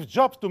allowed Steve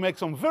Jobs to make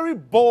some very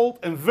bold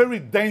and very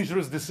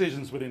dangerous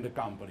decisions within the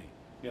company.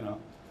 You know?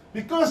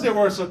 Because they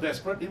were so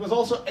desperate, he was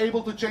also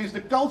able to change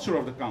the culture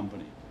of the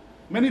company.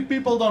 Many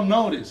people don't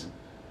know this.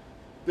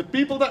 The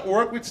people that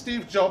work with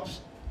Steve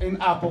Jobs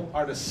in Apple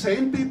are the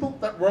same people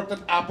that worked at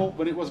Apple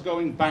when it was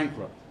going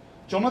bankrupt.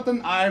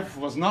 Jonathan Ive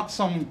was not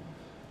some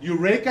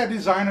eureka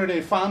designer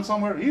they found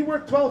somewhere. He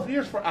worked 12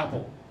 years for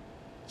Apple.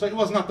 So it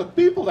was not the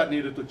people that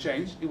needed to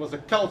change, it was the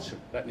culture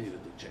that needed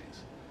to change.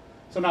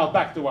 So now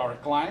back to our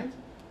client.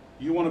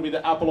 You want to be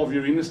the Apple of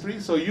your industry,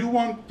 so you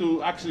want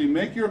to actually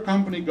make your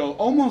company go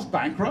almost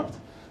bankrupt.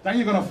 Then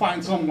you're going to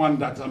find someone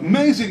that's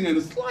amazing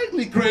and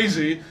slightly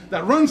crazy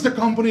that runs the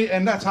company,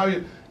 and that's how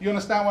you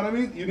understand what I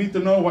mean? You need to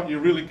know what you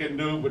really can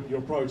do with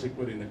your project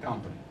within the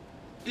company.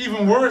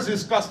 Even worse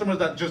is customers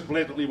that just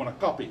blatantly want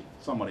to copy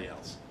somebody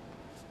else.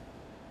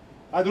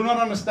 I do not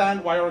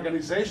understand why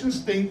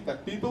organizations think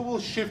that people will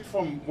shift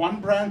from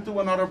one brand to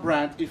another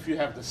brand if you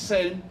have the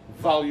same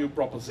value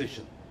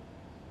proposition.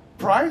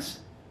 Price?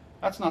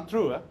 That's not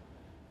true.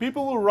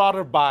 People will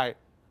rather buy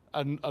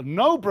a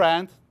no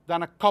brand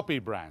than a copy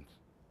brand.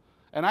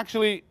 And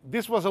actually,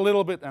 this was a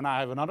little bit, and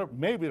I have another,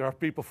 maybe there are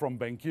people from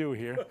BenQ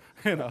here.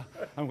 You know,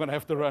 I'm going to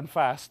have to run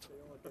fast.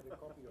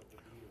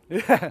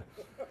 Yeah.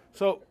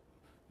 So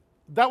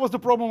that was the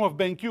problem of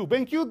BenQ.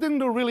 BenQ didn't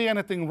do really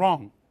anything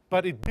wrong,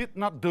 but it did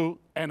not do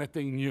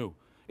anything new.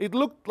 It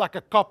looked like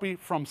a copy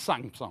from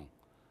Samsung.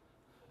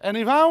 And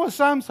if I was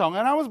Samsung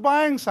and I was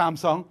buying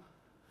Samsung,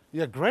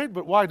 yeah, great,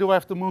 but why do I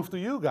have to move to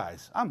you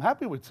guys? I'm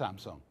happy with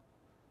Samsung.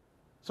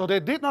 So they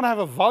did not have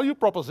a value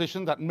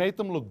proposition that made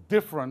them look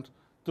different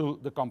to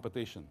the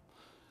competition.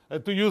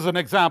 To use an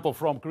example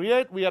from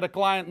Create, we had a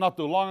client not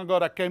too long ago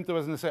that came to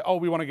us and said, oh,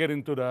 we want to get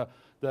into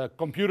the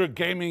computer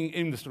gaming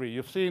industry.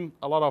 You've seen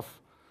a lot of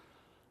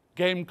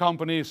game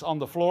companies on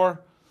the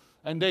floor.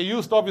 And they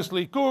used,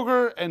 obviously,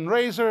 Cougar and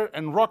Razer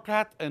and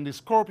Roccat and the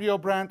Scorpio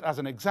brand as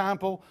an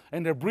example.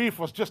 And their brief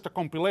was just a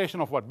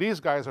compilation of what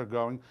these guys are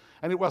going.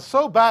 And it was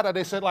so bad that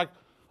they said, like,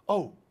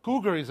 oh,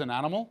 Cougar is an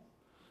animal.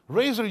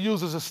 Razer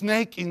uses a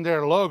snake in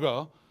their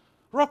logo.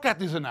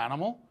 Roccat is an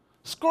animal.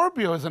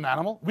 Scorpio is an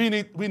animal. We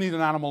need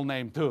an animal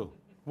name, too.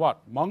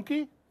 What,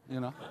 monkey? You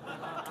know?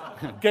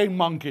 Game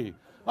monkey.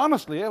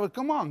 Honestly, yeah, well,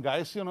 come on,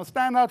 guys. You know,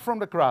 stand out from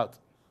the crowd.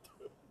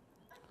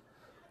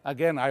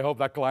 Again, I hope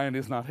that client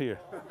is not here.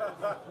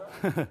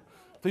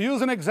 To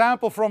use an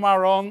example from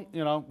our own,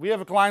 you know, we have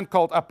a client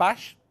called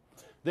Apache.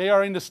 They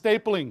are in the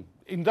stapling,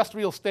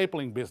 industrial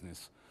stapling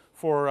business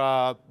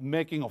for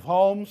making of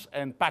homes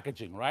and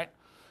packaging, right?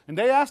 And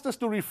they asked us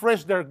to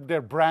refresh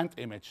their brand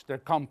image, their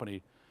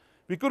company.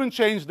 We couldn't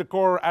change the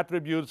core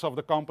attributes of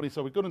the company,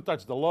 so we couldn't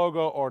touch the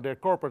logo or their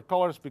corporate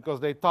colors because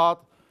they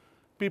thought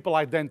people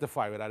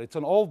identify with that. It's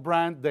an old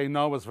brand, they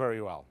know us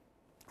very well.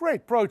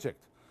 Great project.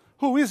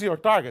 Who is your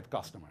target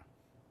customer?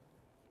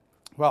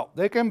 Well,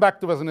 they came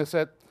back to us and they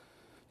said,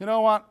 you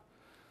know what?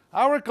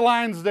 Our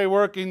clients, they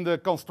work in the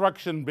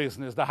construction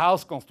business, the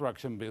house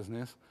construction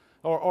business,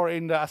 or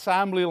in the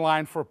assembly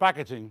line for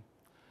packaging.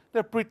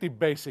 They're pretty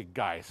basic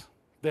guys.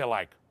 They're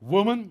like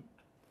women,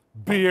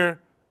 beer,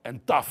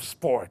 and tough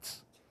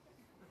sports.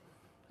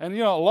 And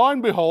you know, lo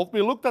and behold,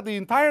 we looked at the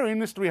entire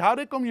industry, how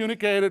they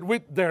communicated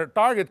with their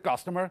target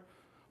customer,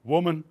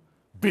 woman,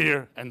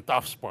 beer, and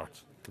tough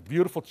sports. The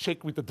beautiful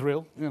chick with the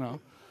drill, you know.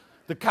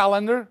 The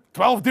calendar,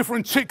 12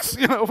 different chicks,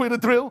 you know, with a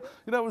drill.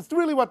 You know, it's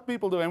really what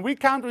people do. And we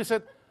countered, we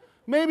said,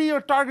 maybe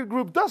your target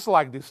group does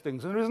like these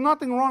things, and there's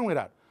nothing wrong with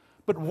that.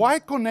 But why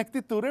connect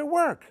it to their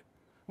work?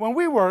 When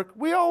we work,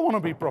 we all want to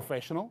be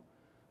professional.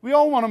 We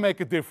all want to make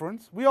a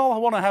difference. We all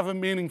want to have a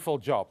meaningful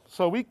job.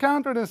 So we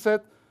countered and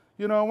said,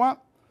 you know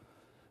what?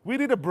 We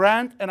did a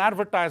brand and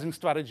advertising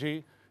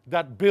strategy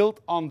that built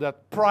on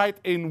that pride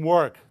in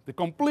work, the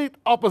complete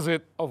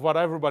opposite of what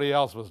everybody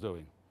else was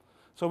doing.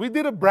 So we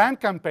did a brand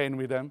campaign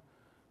with them,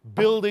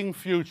 building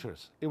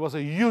futures. It was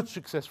a huge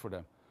success for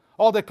them.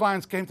 All the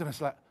clients came to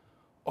us like,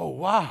 oh,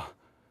 wow,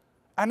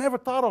 I never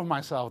thought of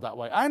myself that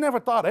way. I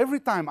never thought every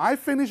time I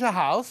finish a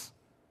house,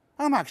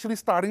 I'm actually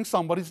starting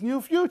somebody's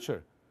new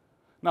future.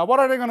 Now, what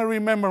are they going to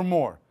remember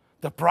more?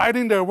 The pride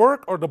in their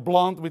work or the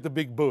blonde with the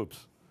big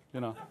boobs?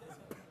 You know?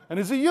 And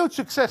it's a huge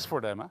success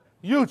for them. Huh?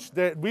 Huge.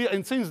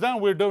 And since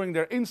then, we're doing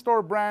their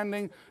in-store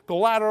branding,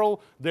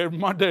 collateral, their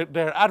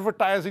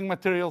advertising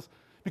materials,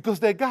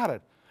 because they got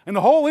it. And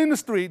the whole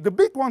industry, the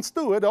big ones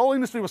too, the whole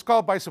industry was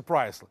caught by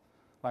surprise.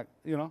 Like,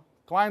 you know,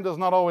 client does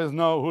not always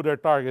know who their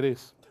target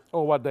is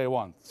or what they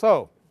want.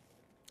 So,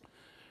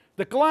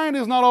 the client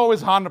is not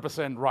always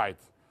 100% right.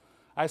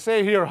 I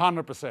say here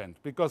 100%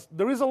 because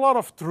there is a lot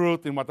of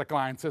truth in what the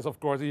client says, of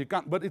course. You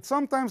can't, but it's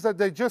sometimes that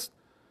they just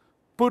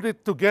put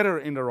it together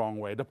in the wrong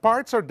way. The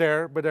parts are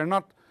there, but they're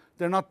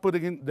not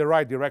putting in the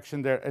right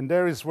direction there, and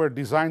there is where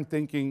design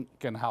thinking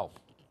can help.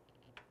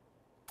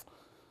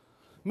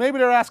 Maybe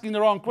they're asking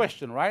the wrong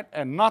question, right?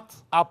 And not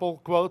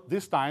Apple quote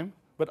this time,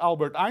 but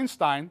Albert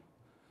Einstein.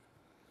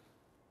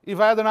 If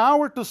I had an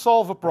hour to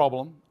solve a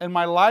problem and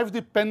my life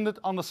depended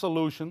on the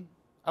solution,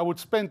 I would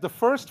spend the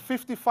first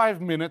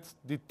 55 minutes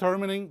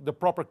determining the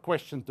proper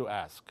question to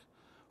ask.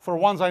 For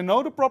once I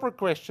know the proper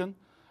question,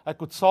 I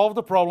could solve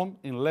the problem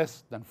in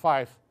less than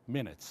 5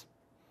 minutes.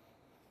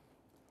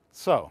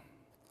 So,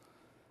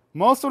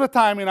 most of the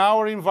time in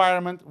our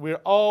environment,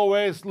 we're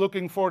always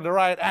looking for the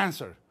right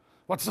answer.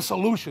 What's the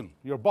solution?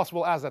 Your boss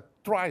will ask that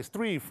twice,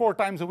 3, 4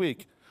 times a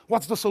week.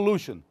 What's the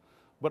solution?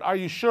 But are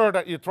you sure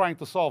that you're trying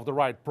to solve the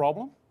right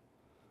problem?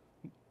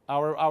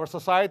 Our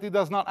society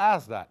does not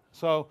ask that.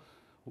 So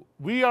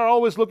we are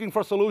always looking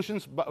for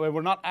solutions, but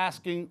we're not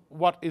asking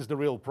what is the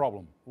real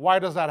problem. Why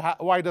does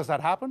that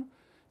happen?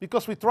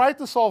 Because we try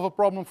to solve a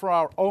problem from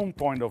our own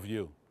point of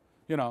view.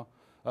 You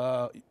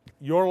know,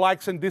 your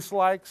likes and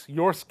dislikes,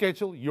 your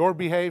schedule, your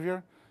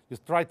behavior. You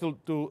try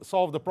to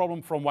solve the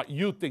problem from what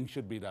you think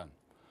should be done.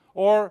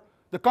 Or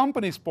the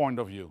company's point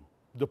of view,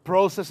 the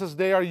processes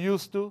they are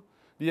used to,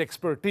 the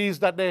expertise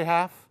that they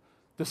have,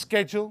 the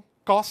schedule,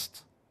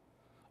 cost.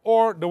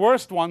 Or the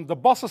worst one, the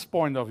boss's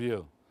point of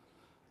view.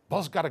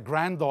 Boss got a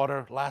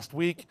granddaughter last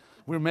week.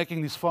 We're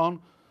making this phone.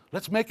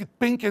 Let's make it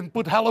pink and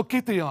put Hello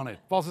Kitty on it.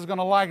 Boss is going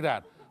to like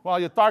that. Well,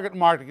 your target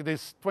market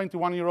is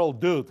 21-year-old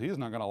dude. He's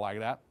not going to like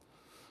that.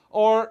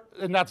 Or,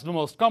 and that's the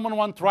most common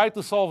one, try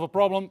to solve a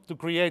problem to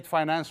create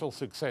financial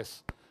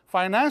success.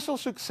 Financial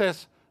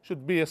success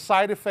should be a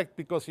side effect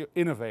because you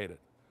innovated.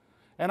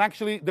 And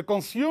actually, the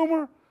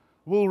consumer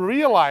will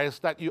realize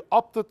that you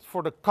opted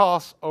for the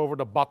cost over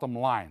the bottom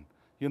line.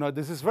 You know,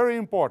 this is very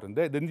important.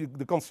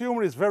 The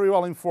consumer is very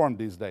well informed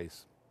these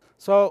days.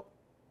 So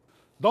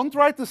don't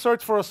try to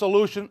search for a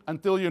solution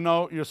until you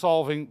know you're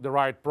solving the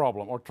right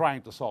problem or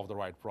trying to solve the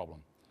right problem.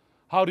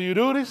 How do you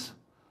do this?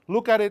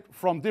 Look at it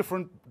from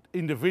different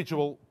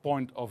individual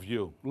point of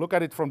view. Look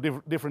at it from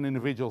different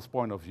individuals'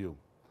 point of view.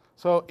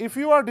 So if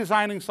you are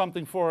designing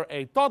something for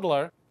a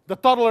toddler, the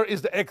toddler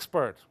is the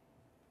expert.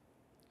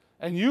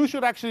 And you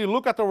should actually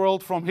look at the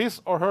world from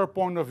his or her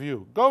point of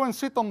view. Go and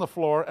sit on the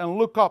floor and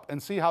look up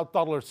and see how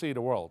toddlers see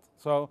the world.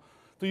 So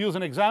to use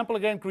an example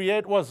again,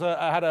 Create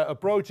had a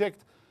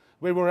project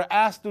where we were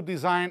asked to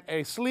design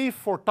a sleeve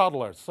for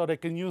toddlers so they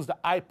can use the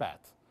iPad.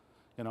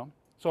 You know?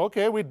 So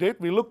okay, we did.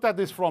 We looked at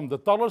this from the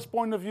toddler's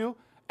point of view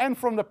and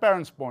from the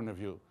parent's point of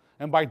view.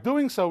 And by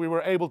doing so, we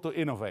were able to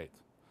innovate.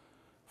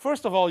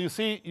 First of all, you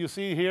see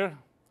here,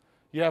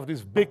 you have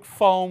this big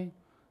foam,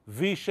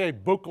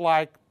 V-shaped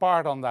book-like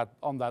part on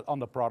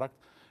the product.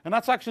 And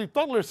that's actually,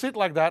 toddlers sit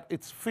like that.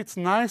 It fits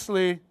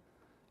nicely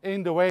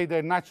in the way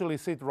they naturally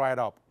sit right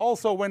up.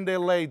 Also, when they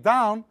lay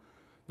down,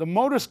 the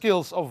motor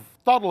skills of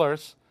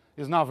toddlers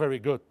is not very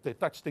good. They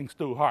touch things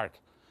too hard.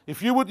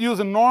 If you would use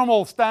a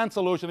normal stand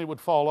solution, it would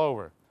fall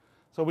over.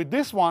 So with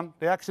this one,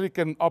 they actually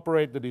can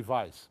operate the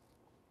device.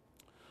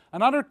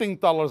 Another thing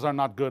toddlers are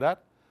not good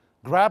at,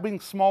 grabbing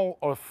small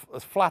or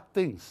flat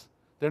things.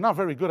 They're not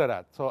very good at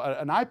that. So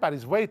an iPad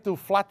is way too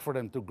flat for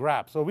them to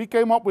grab. So we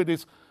came up with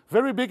these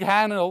very big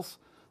handles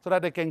so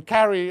that they can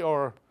carry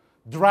or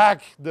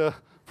drag the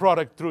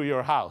product through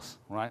your house,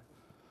 right?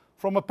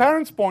 From a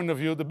parent's point of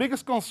view, the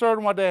biggest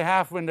concern what they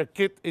have when the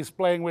kid is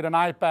playing with an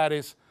iPad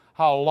is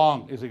how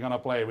long is he going to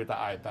play with the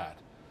iPad?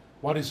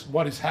 What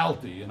is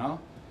healthy, you know?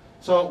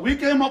 So we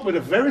came up with a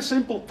very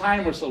simple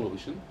timer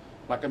solution,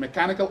 like a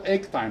mechanical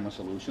egg timer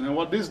solution. And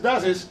what this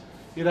does is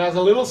it has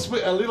a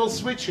little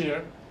switch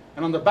here,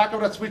 and on the back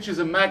of that switch is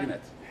a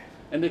magnet.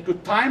 And they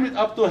could time it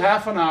up to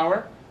half an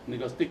hour, and it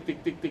goes tick,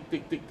 tick, tick, tick,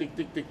 tick, tick, tick,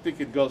 tick, tick, tick,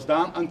 it goes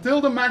down,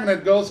 until the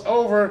magnet goes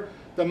over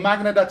the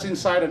magnet that's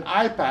inside an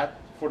iPad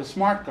for the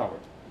smart cover.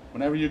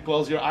 Whenever you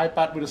close your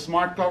iPad with a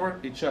smart cover,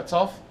 it shuts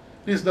off.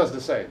 This does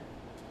the same.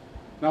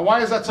 Now,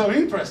 why is that so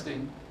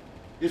interesting?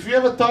 If you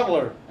have a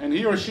toddler, and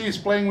he or she is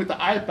playing with the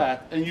iPad,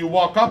 and you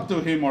walk up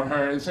to him or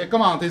her and say,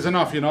 come on, it's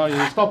enough, you know,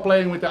 you stop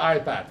playing with the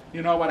iPad.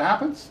 You know what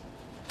happens?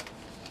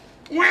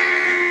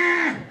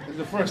 It's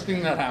the first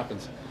thing that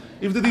happens.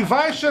 If the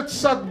device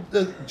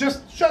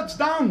just shuts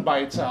down by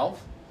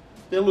itself,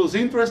 they lose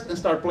interest and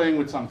start playing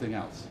with something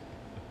else.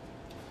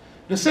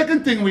 The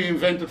second thing we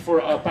invented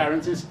for our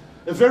parents is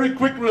a very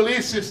quick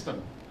release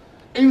system.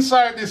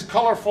 Inside this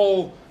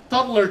colorful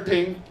toddler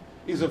thing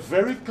is a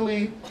very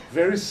clean,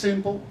 very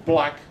simple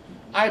black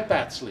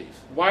iPad sleeve.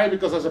 Why?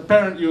 Because as a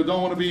parent, you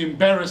don't want to be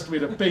embarrassed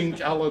with a pink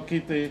Hello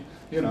Kitty,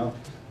 you know,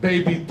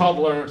 baby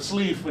toddler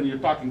sleeve when you're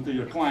talking to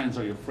your clients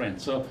or your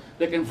friends. So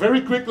they can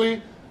very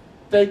quickly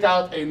take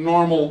out a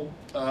normal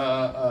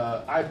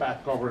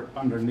iPad cover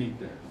underneath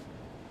there.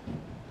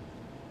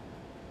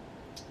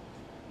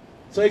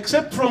 So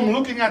except from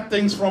looking at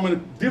things from a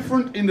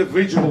different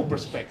individual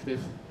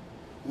perspective,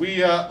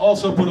 we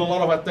also put a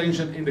lot of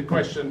attention in the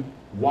question,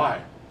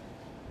 why?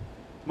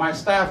 my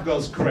staff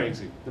goes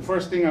crazy. The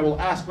first thing I will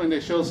ask when they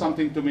show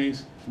something to me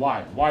is,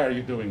 why? Why are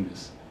you doing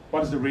this?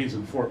 What is the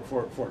reason for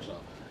so?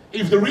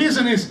 If the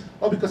reason is,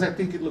 oh, because I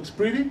think it looks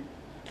pretty,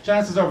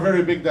 chances are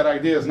very big that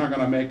idea is not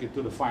going to make it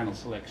to the final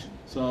selection.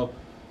 So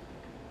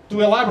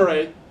to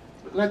elaborate,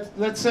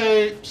 let's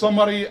say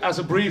somebody as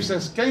a brief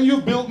says, can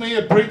you build me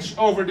a bridge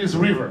over this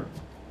river?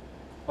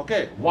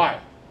 Okay, why?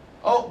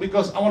 Oh,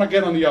 because I want to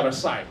get on the other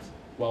side.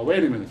 Well,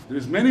 wait a minute.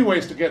 There's many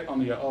ways to get on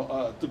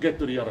the to get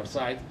to the other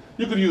side.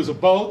 You could use a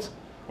boat,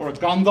 or a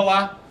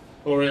gondola,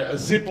 or a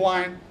zip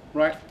line,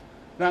 right?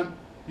 Then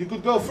you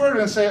could go further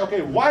and say,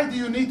 okay, why do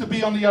you need to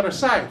be on the other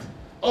side?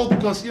 Oh,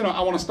 because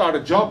I want to start a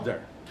job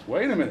there.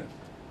 Wait a minute.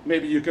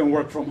 Maybe you can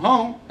work from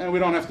home, and we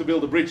don't have to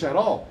build a bridge at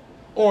all.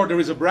 Or there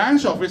is a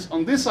branch office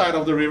on this side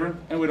of the river,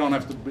 and we don't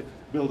have to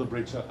build a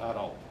bridge at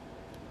all.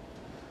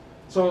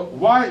 So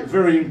why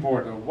very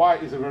important? Why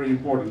is a very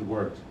important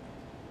word.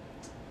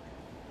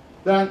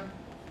 Then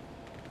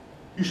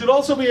you should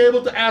also be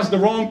able to ask the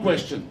wrong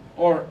question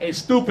or a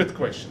stupid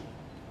question.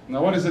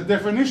 Now, what is the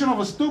definition of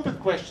a stupid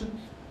question?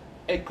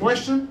 A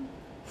question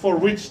for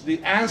which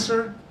the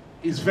answer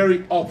is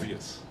very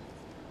obvious.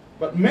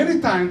 But many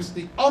times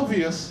the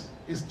obvious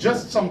is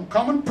just some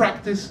common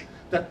practice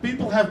that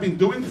people have been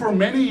doing for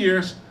many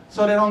years,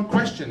 so they don't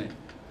question it.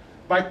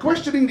 By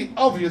questioning the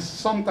obvious,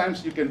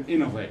 sometimes you can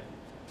innovate.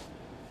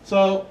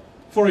 So,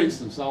 for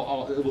instance, it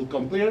will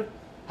come clear.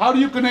 How do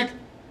you connect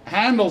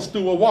handles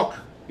to a wok?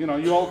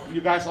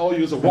 You guys all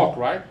use a wok,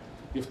 right?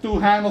 You have two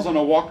handles on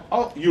a wok.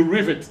 Oh, you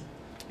rivet.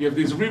 You have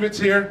these rivets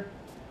here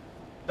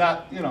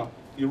that,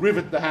 you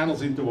rivet the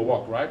handles into a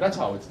wok, right? That's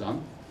how it's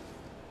done.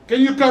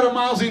 Can you cut a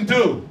mouse in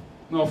two?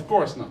 No, of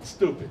course not.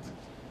 Stupid.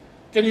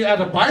 Can you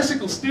add a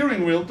bicycle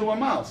steering wheel to a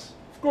mouse?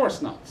 Of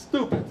course not.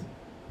 Stupid.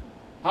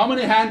 How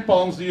many hand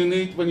palms do you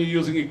need when you're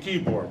using a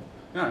keyboard?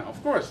 Yeah,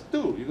 of course,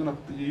 two. You're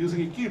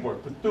using a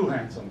keyboard. Put two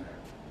hands on there.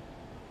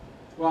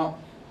 Well,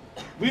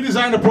 we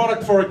designed a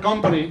product for a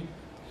company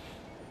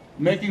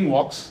making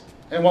woks,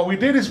 and what we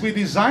did is we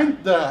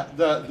designed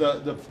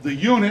the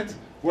unit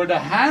where the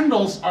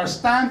handles are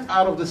stamped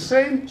out of the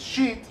same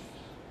sheet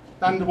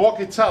than the wok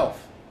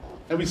itself.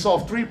 And we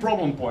solved 3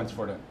 problem points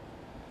for them.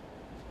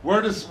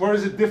 Where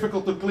is it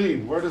difficult to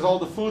clean? Where does all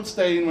the food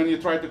stay in when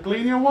you try to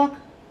clean your wok?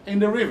 In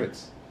the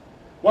rivets.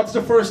 What's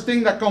the first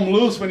thing that comes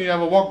loose when you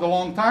have a wok a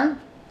long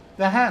time?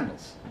 The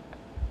handles.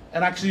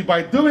 And actually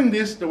by doing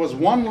this, there was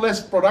one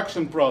less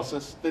production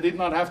process. They did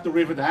not have to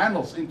rivet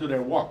handles into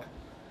their wok.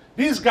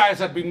 These guys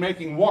had been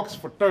making woks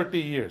for 30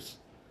 years.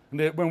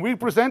 And when we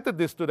presented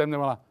this to them, they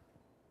were like,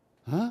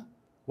 huh?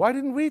 Why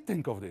didn't we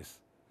think of this?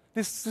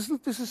 This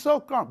is so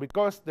common,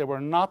 because they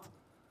were not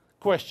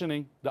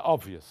questioning the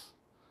obvious.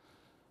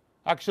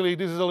 Actually,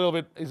 this is a little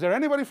bit, is there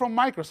anybody from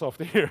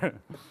Microsoft here?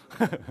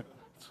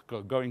 It's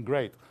going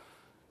great.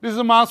 This is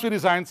a mouse we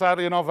designed.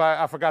 Sadly enough,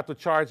 I forgot to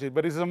charge it.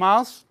 But this is a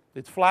mouse.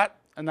 It's flat,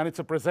 and then it's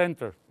a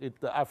presenter.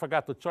 I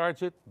forgot to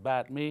charge it.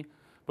 Bad me.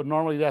 But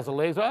normally it has a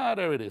laser. Ah,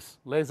 there it is.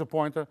 Laser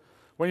pointer.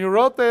 When you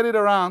rotate it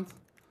around,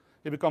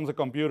 it becomes a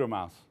computer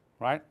mouse,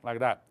 right? Like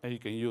that, and you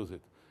can use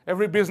it.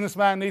 Every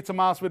businessman needs a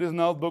mouse with his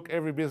notebook.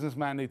 Every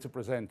businessman needs a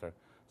presenter.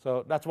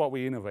 So that's what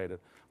we innovated.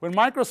 When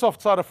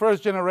Microsoft saw the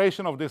first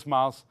generation of this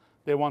mouse,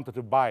 they wanted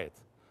to buy it.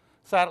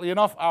 Sadly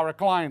enough, our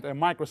client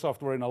and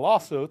Microsoft were in a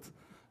lawsuit,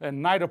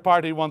 and neither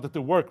party wanted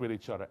to work with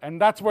each other. And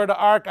that's where the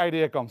ARC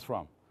idea comes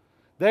from.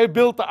 They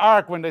built the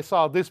ARC when they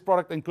saw this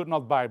product and could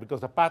not buy it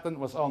because the patent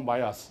was owned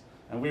by us.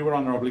 And we were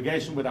under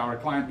obligation with our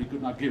client. We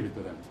could not give it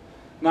to them.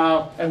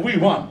 Now, and we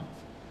won.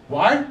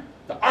 Why?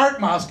 The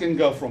ARC mouse can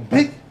go from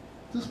big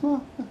to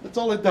small. That's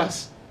all it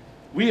does.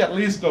 We at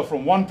least go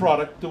from one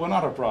product to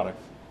another product.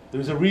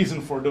 There's a reason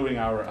for doing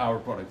our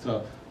product.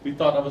 So we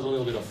thought that was a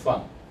little bit of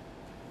fun.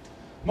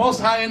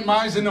 Most high-end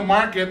mice in the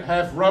market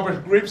have rubber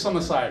grips on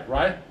the side,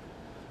 right?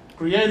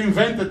 Create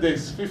invented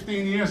this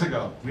 15 years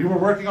ago. We were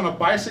working on a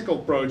bicycle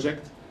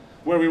project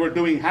where we were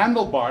doing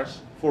handlebars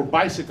for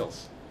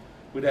bicycles.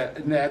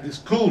 And they had these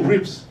cool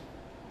ribs.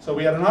 So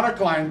we had another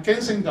client,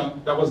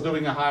 Kensington, that was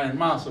doing a high-end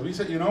mouse. So we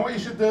said, you know what you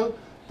should do?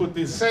 Put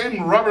these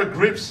same rubber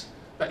grips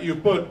that you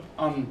put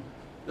on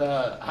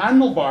the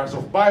handlebars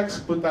of bikes,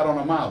 put that on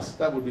a mouse.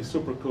 That would be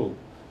super cool.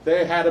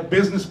 They had a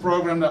business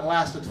program that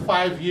lasted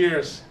 5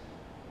 years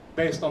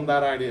based on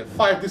that idea.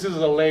 This is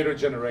a later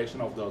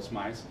generation of those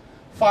mice.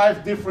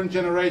 5 different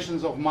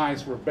generations of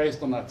mice were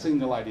based on that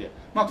single idea.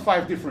 Not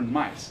 5 different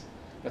mice.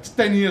 That's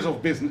 10 years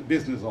of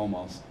business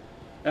almost.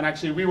 And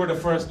actually, we were the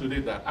first who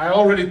did that. I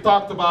already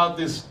talked about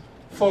this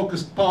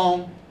focused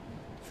palm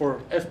for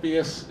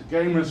FPS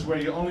gamers where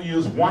you only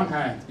use one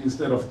hand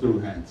instead of 2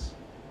 hands.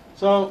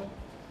 So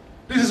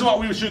this is what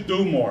we should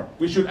do more.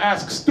 We should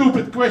ask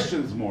stupid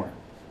questions more.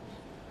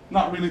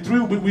 Not really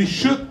true, but we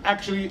should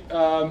actually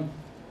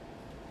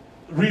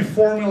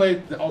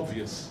reformulate the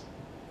obvious.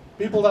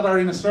 People that are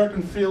in a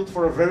certain field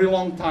for a very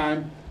long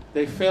time,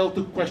 they fail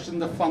to question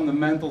the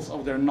fundamentals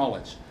of their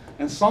knowledge.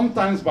 And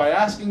sometimes by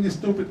asking this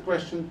stupid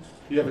question,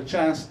 you have a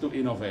chance to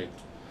innovate.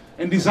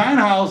 And design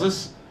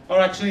houses are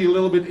actually a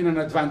little bit in an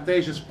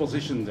advantageous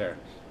position there,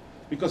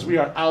 because we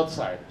are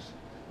outsiders.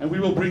 and we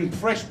will bring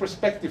fresh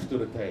perspective to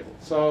the table.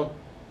 So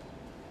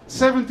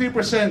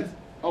 70%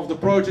 of the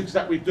projects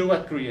that we do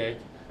at Create,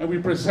 and we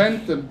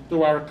present them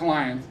to our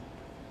client,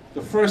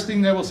 the first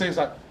thing they will say is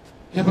that,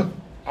 yeah, but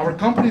our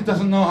company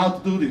doesn't know how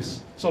to do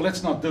this, so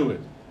let's not do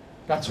it.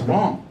 That's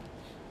wrong.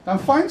 Then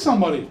find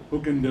somebody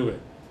who can do it.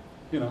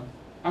 You know,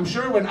 I'm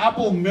sure when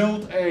Apple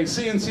milled a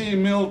CNC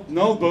milled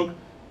notebook,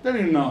 they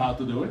didn't know how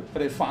to do it, but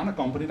they found a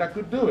company that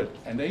could do it,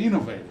 and they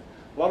innovated.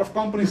 A lot of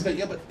companies say,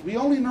 yeah, but we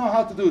only know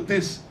how to do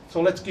this,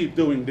 so let's keep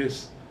doing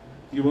this.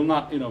 You will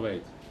not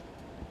innovate.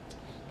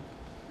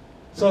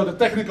 So the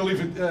technical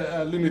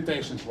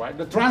limitations, right?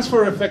 The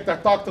transfer effect, I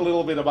talked a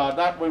little bit about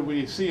that. When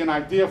we see an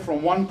idea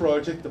from one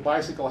project, the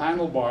bicycle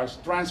handlebars,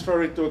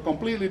 transfer it to a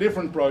completely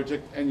different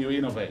project, and you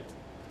innovate.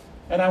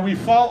 And then we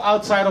fall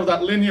outside of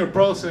that linear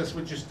process,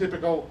 which is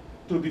typical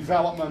to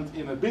development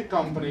in a big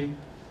company,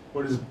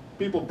 where there's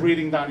people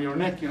breathing down your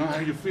neck. You know,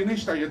 are you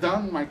finished? Are you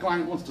done? My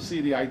client wants to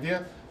see the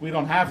idea. We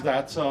don't have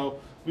that, so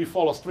we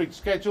follow strict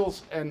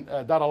schedules, and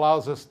that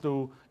allows us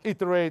to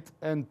iterate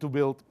and to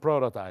build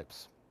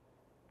prototypes.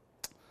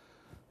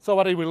 So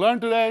what did we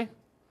learn today?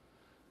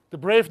 The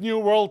brave new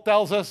world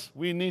tells us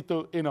we need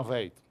to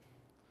innovate.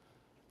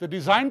 The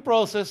design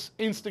process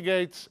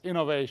instigates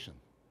innovation.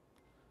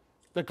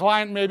 The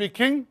client may be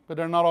king, but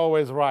they're not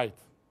always right.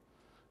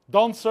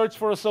 Don't search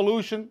for a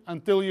solution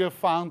until you have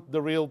found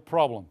the real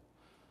problem.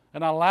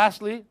 And then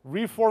lastly,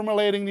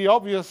 reformulating the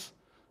obvious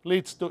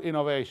leads to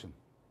innovation.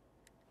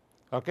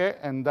 Okay,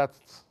 and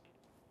that's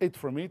it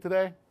for me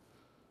today.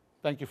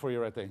 Thank you for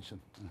your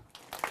attention.